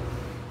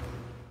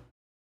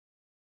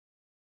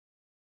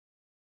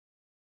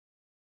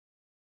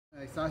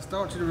 Okay, so I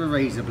started with a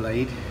razor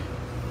blade,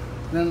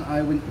 then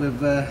I went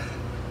with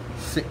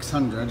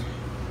 600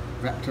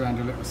 wrapped around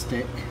a little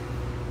stick,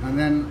 and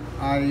then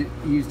I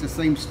used the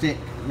same stick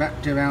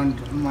wrapped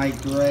around my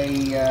grey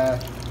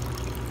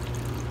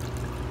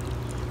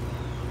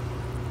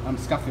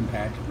scuffing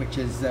pad, which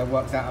is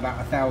works out about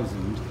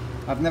 1,000.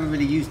 I've never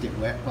really used it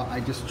wet, but I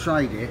just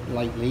tried it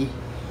lightly,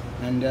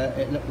 and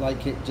it looked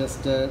like it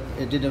just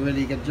it did a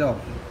really good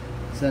job.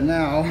 So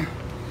now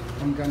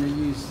I'm going to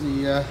use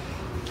the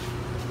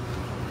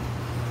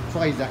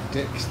Trizact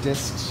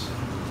discs.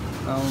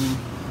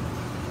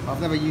 I've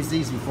never used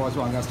these before as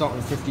well. I'm going to start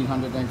with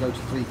 1500, then go to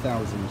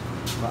 3000.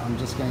 But I'm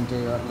just going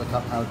to look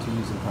up how to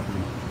use them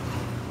properly.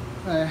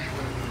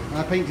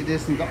 I painted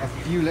this and got a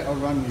few little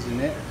runs in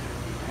it.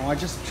 I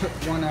just took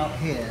one out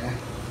here,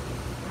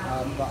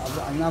 but I've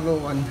got another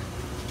one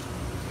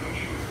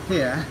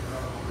here.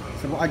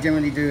 So what I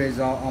generally do is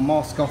I'll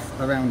mask off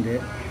around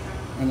it,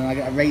 and then I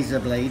get a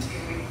razor blade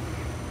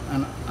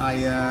and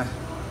I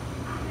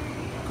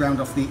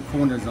ground off the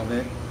corners of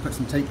it, put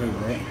some tape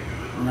over it,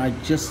 and I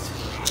just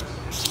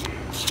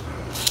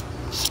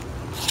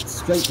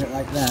scrape it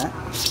like that.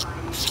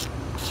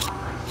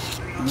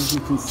 And as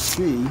you can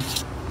see,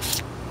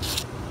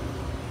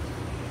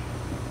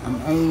 I'm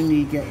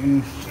only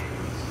getting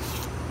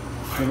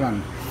the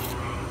run.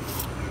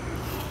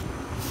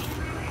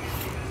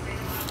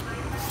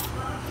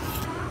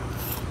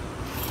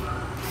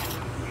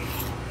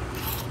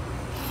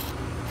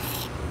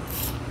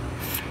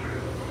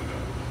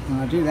 And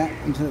I do that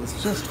until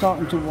it's just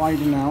starting to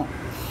widen out,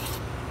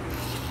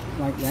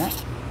 like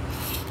that.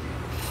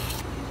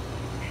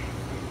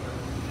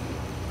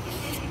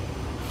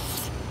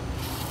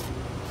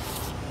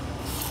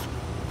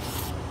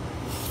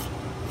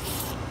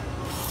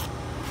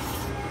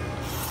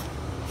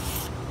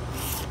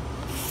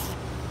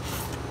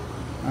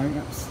 I think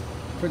that's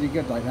pretty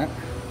good like that.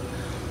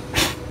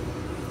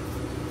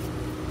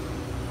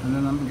 And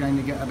then I'm going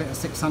to get a bit of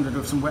 600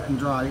 with some wet and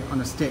dry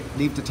on a stick,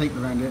 leave the tape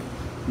around it,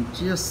 and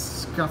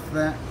just scuff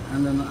that,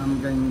 and then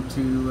I'm going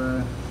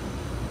to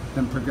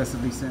then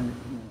progressively sand it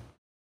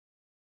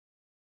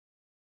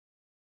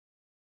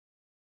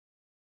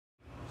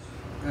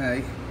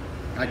more.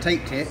 I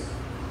taped it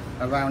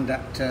around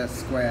that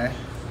square,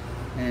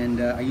 and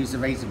I used a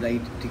razor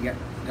blade to get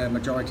the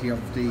majority of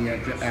the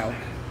drip out.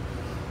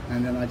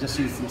 And then I just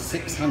used some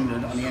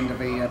 600 on the end of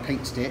a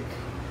paint stick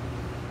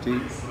to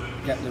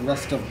get the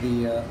rest of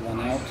the one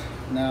out.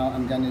 Now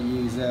I'm going to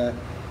use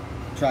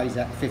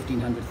Trizact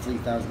 1500,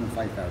 3000 and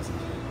 5000.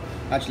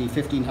 Actually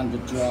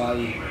 1500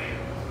 dry,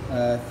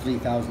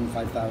 3000,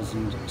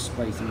 5000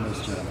 spray some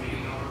moisture on it.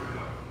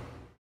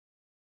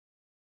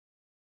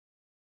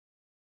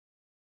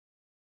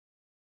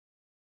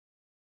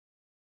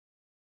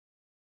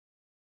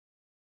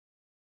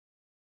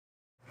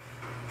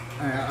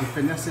 I'm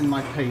finessing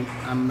my paint.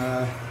 I'm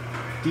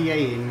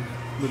DAing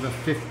with a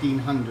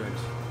 1500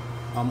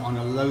 on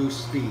a low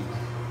speed,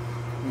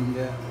 and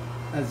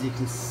as you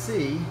can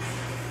see,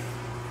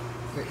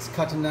 it's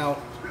cutting out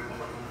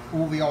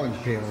all the orange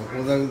peel.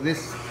 Although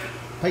this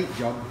paint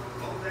job,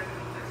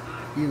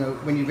 you know,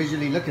 when you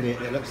visually look at it,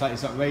 it looks like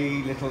it's got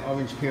very little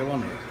orange peel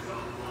on it,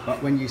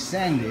 but when you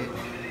sand it,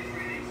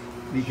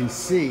 you can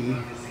see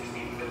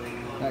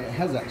that it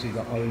has actually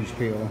got orange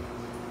peel.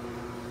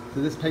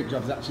 So this paint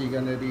job is actually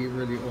going to be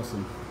really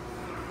awesome.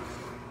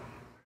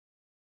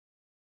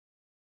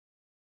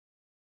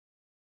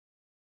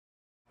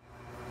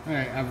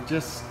 Alright, I've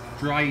just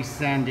dry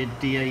sanded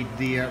DA'd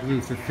the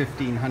roof with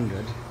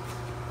 1500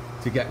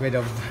 to get rid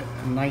of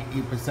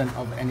 90%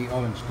 of any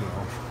orange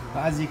peel.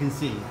 But as you can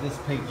see, this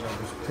paint job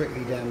is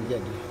pretty damn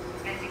good.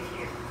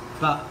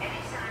 But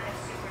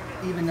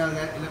even though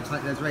it looks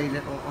like there's very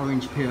little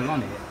orange peel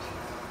on it,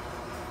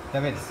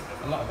 there is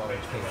a lot of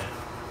orange peel.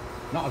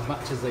 Not as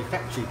much as a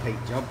factory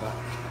paint job, but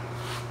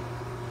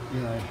you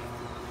know,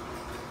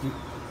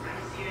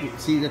 you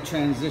see the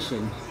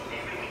transition,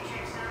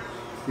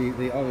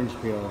 the orange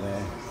peel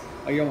there.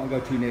 Oh, you don't want to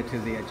go too near to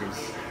the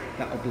edges,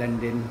 that'll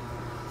blend in.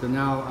 So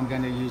now I'm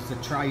going to use the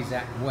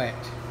Trizact wet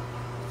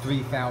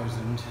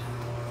 3000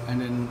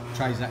 and then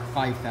Trizact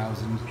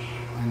 5000,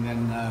 and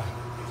then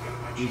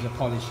use a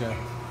polisher.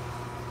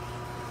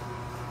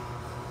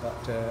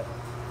 But the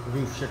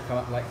roof should come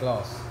up like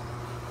glass.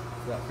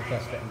 So that's the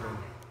first bit I'm doing.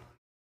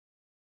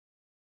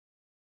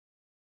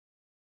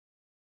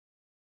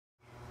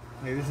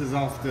 Okay, this is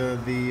after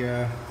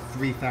the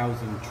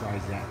 3000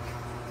 Trizact.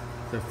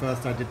 So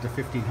first I did the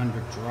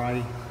 1500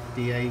 dry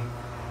DA,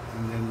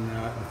 and then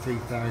the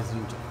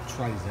 3000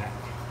 Trizac.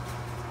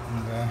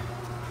 And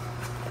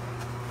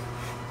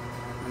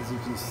as you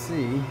can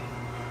see,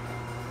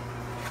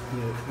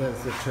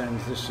 there's the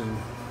transition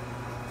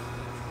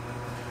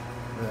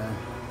there.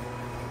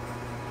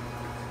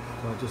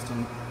 So I've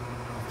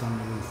done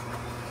the roof.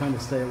 Kind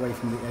of stay away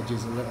from the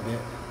edges a little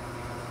bit,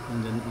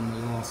 and then on the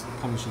last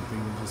polishing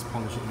thing, we'll just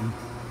polish it in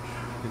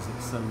because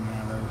it's so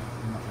narrow.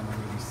 You're not going to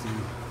really see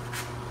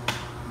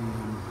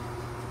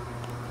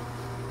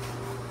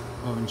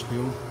orange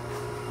peel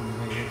on the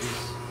very edges.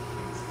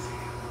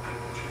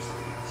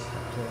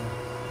 But,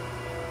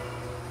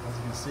 as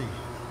you can see,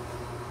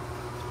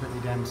 it's pretty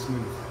damn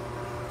smooth.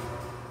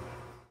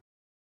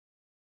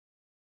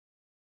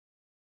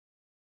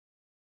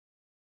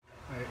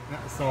 Right,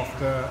 that's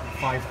after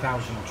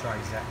 5000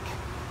 Trizac.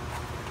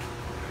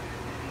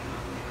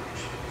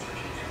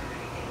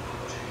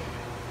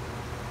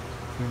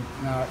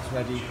 Now it's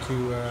ready to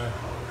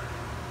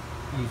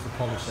use the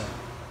polisher.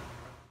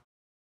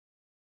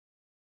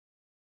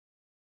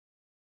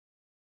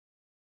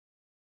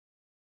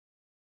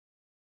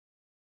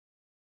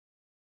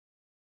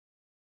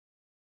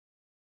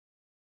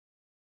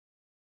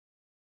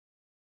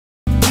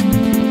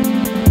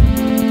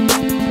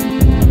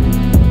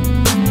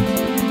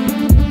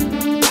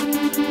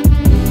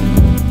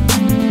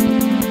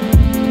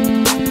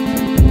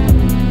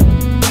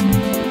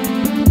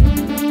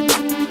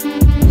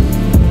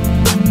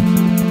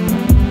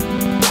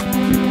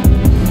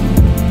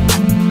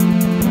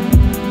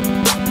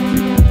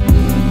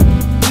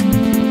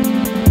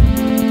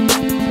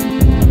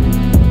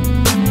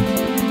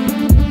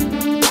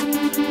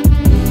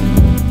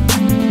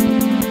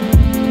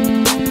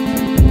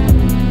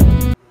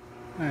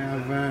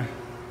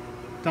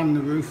 Done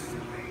the roof,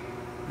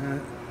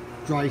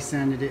 dry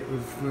sanded it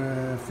with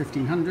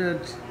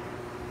 1500,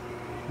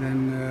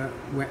 then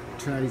wet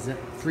Trizac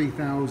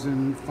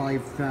 3000,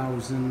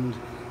 5000,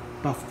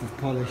 buffed and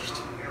polished,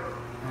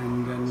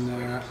 and then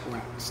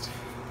waxed.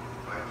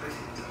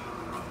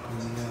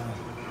 And,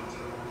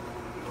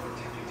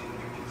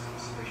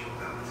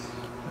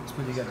 looks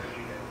pretty good.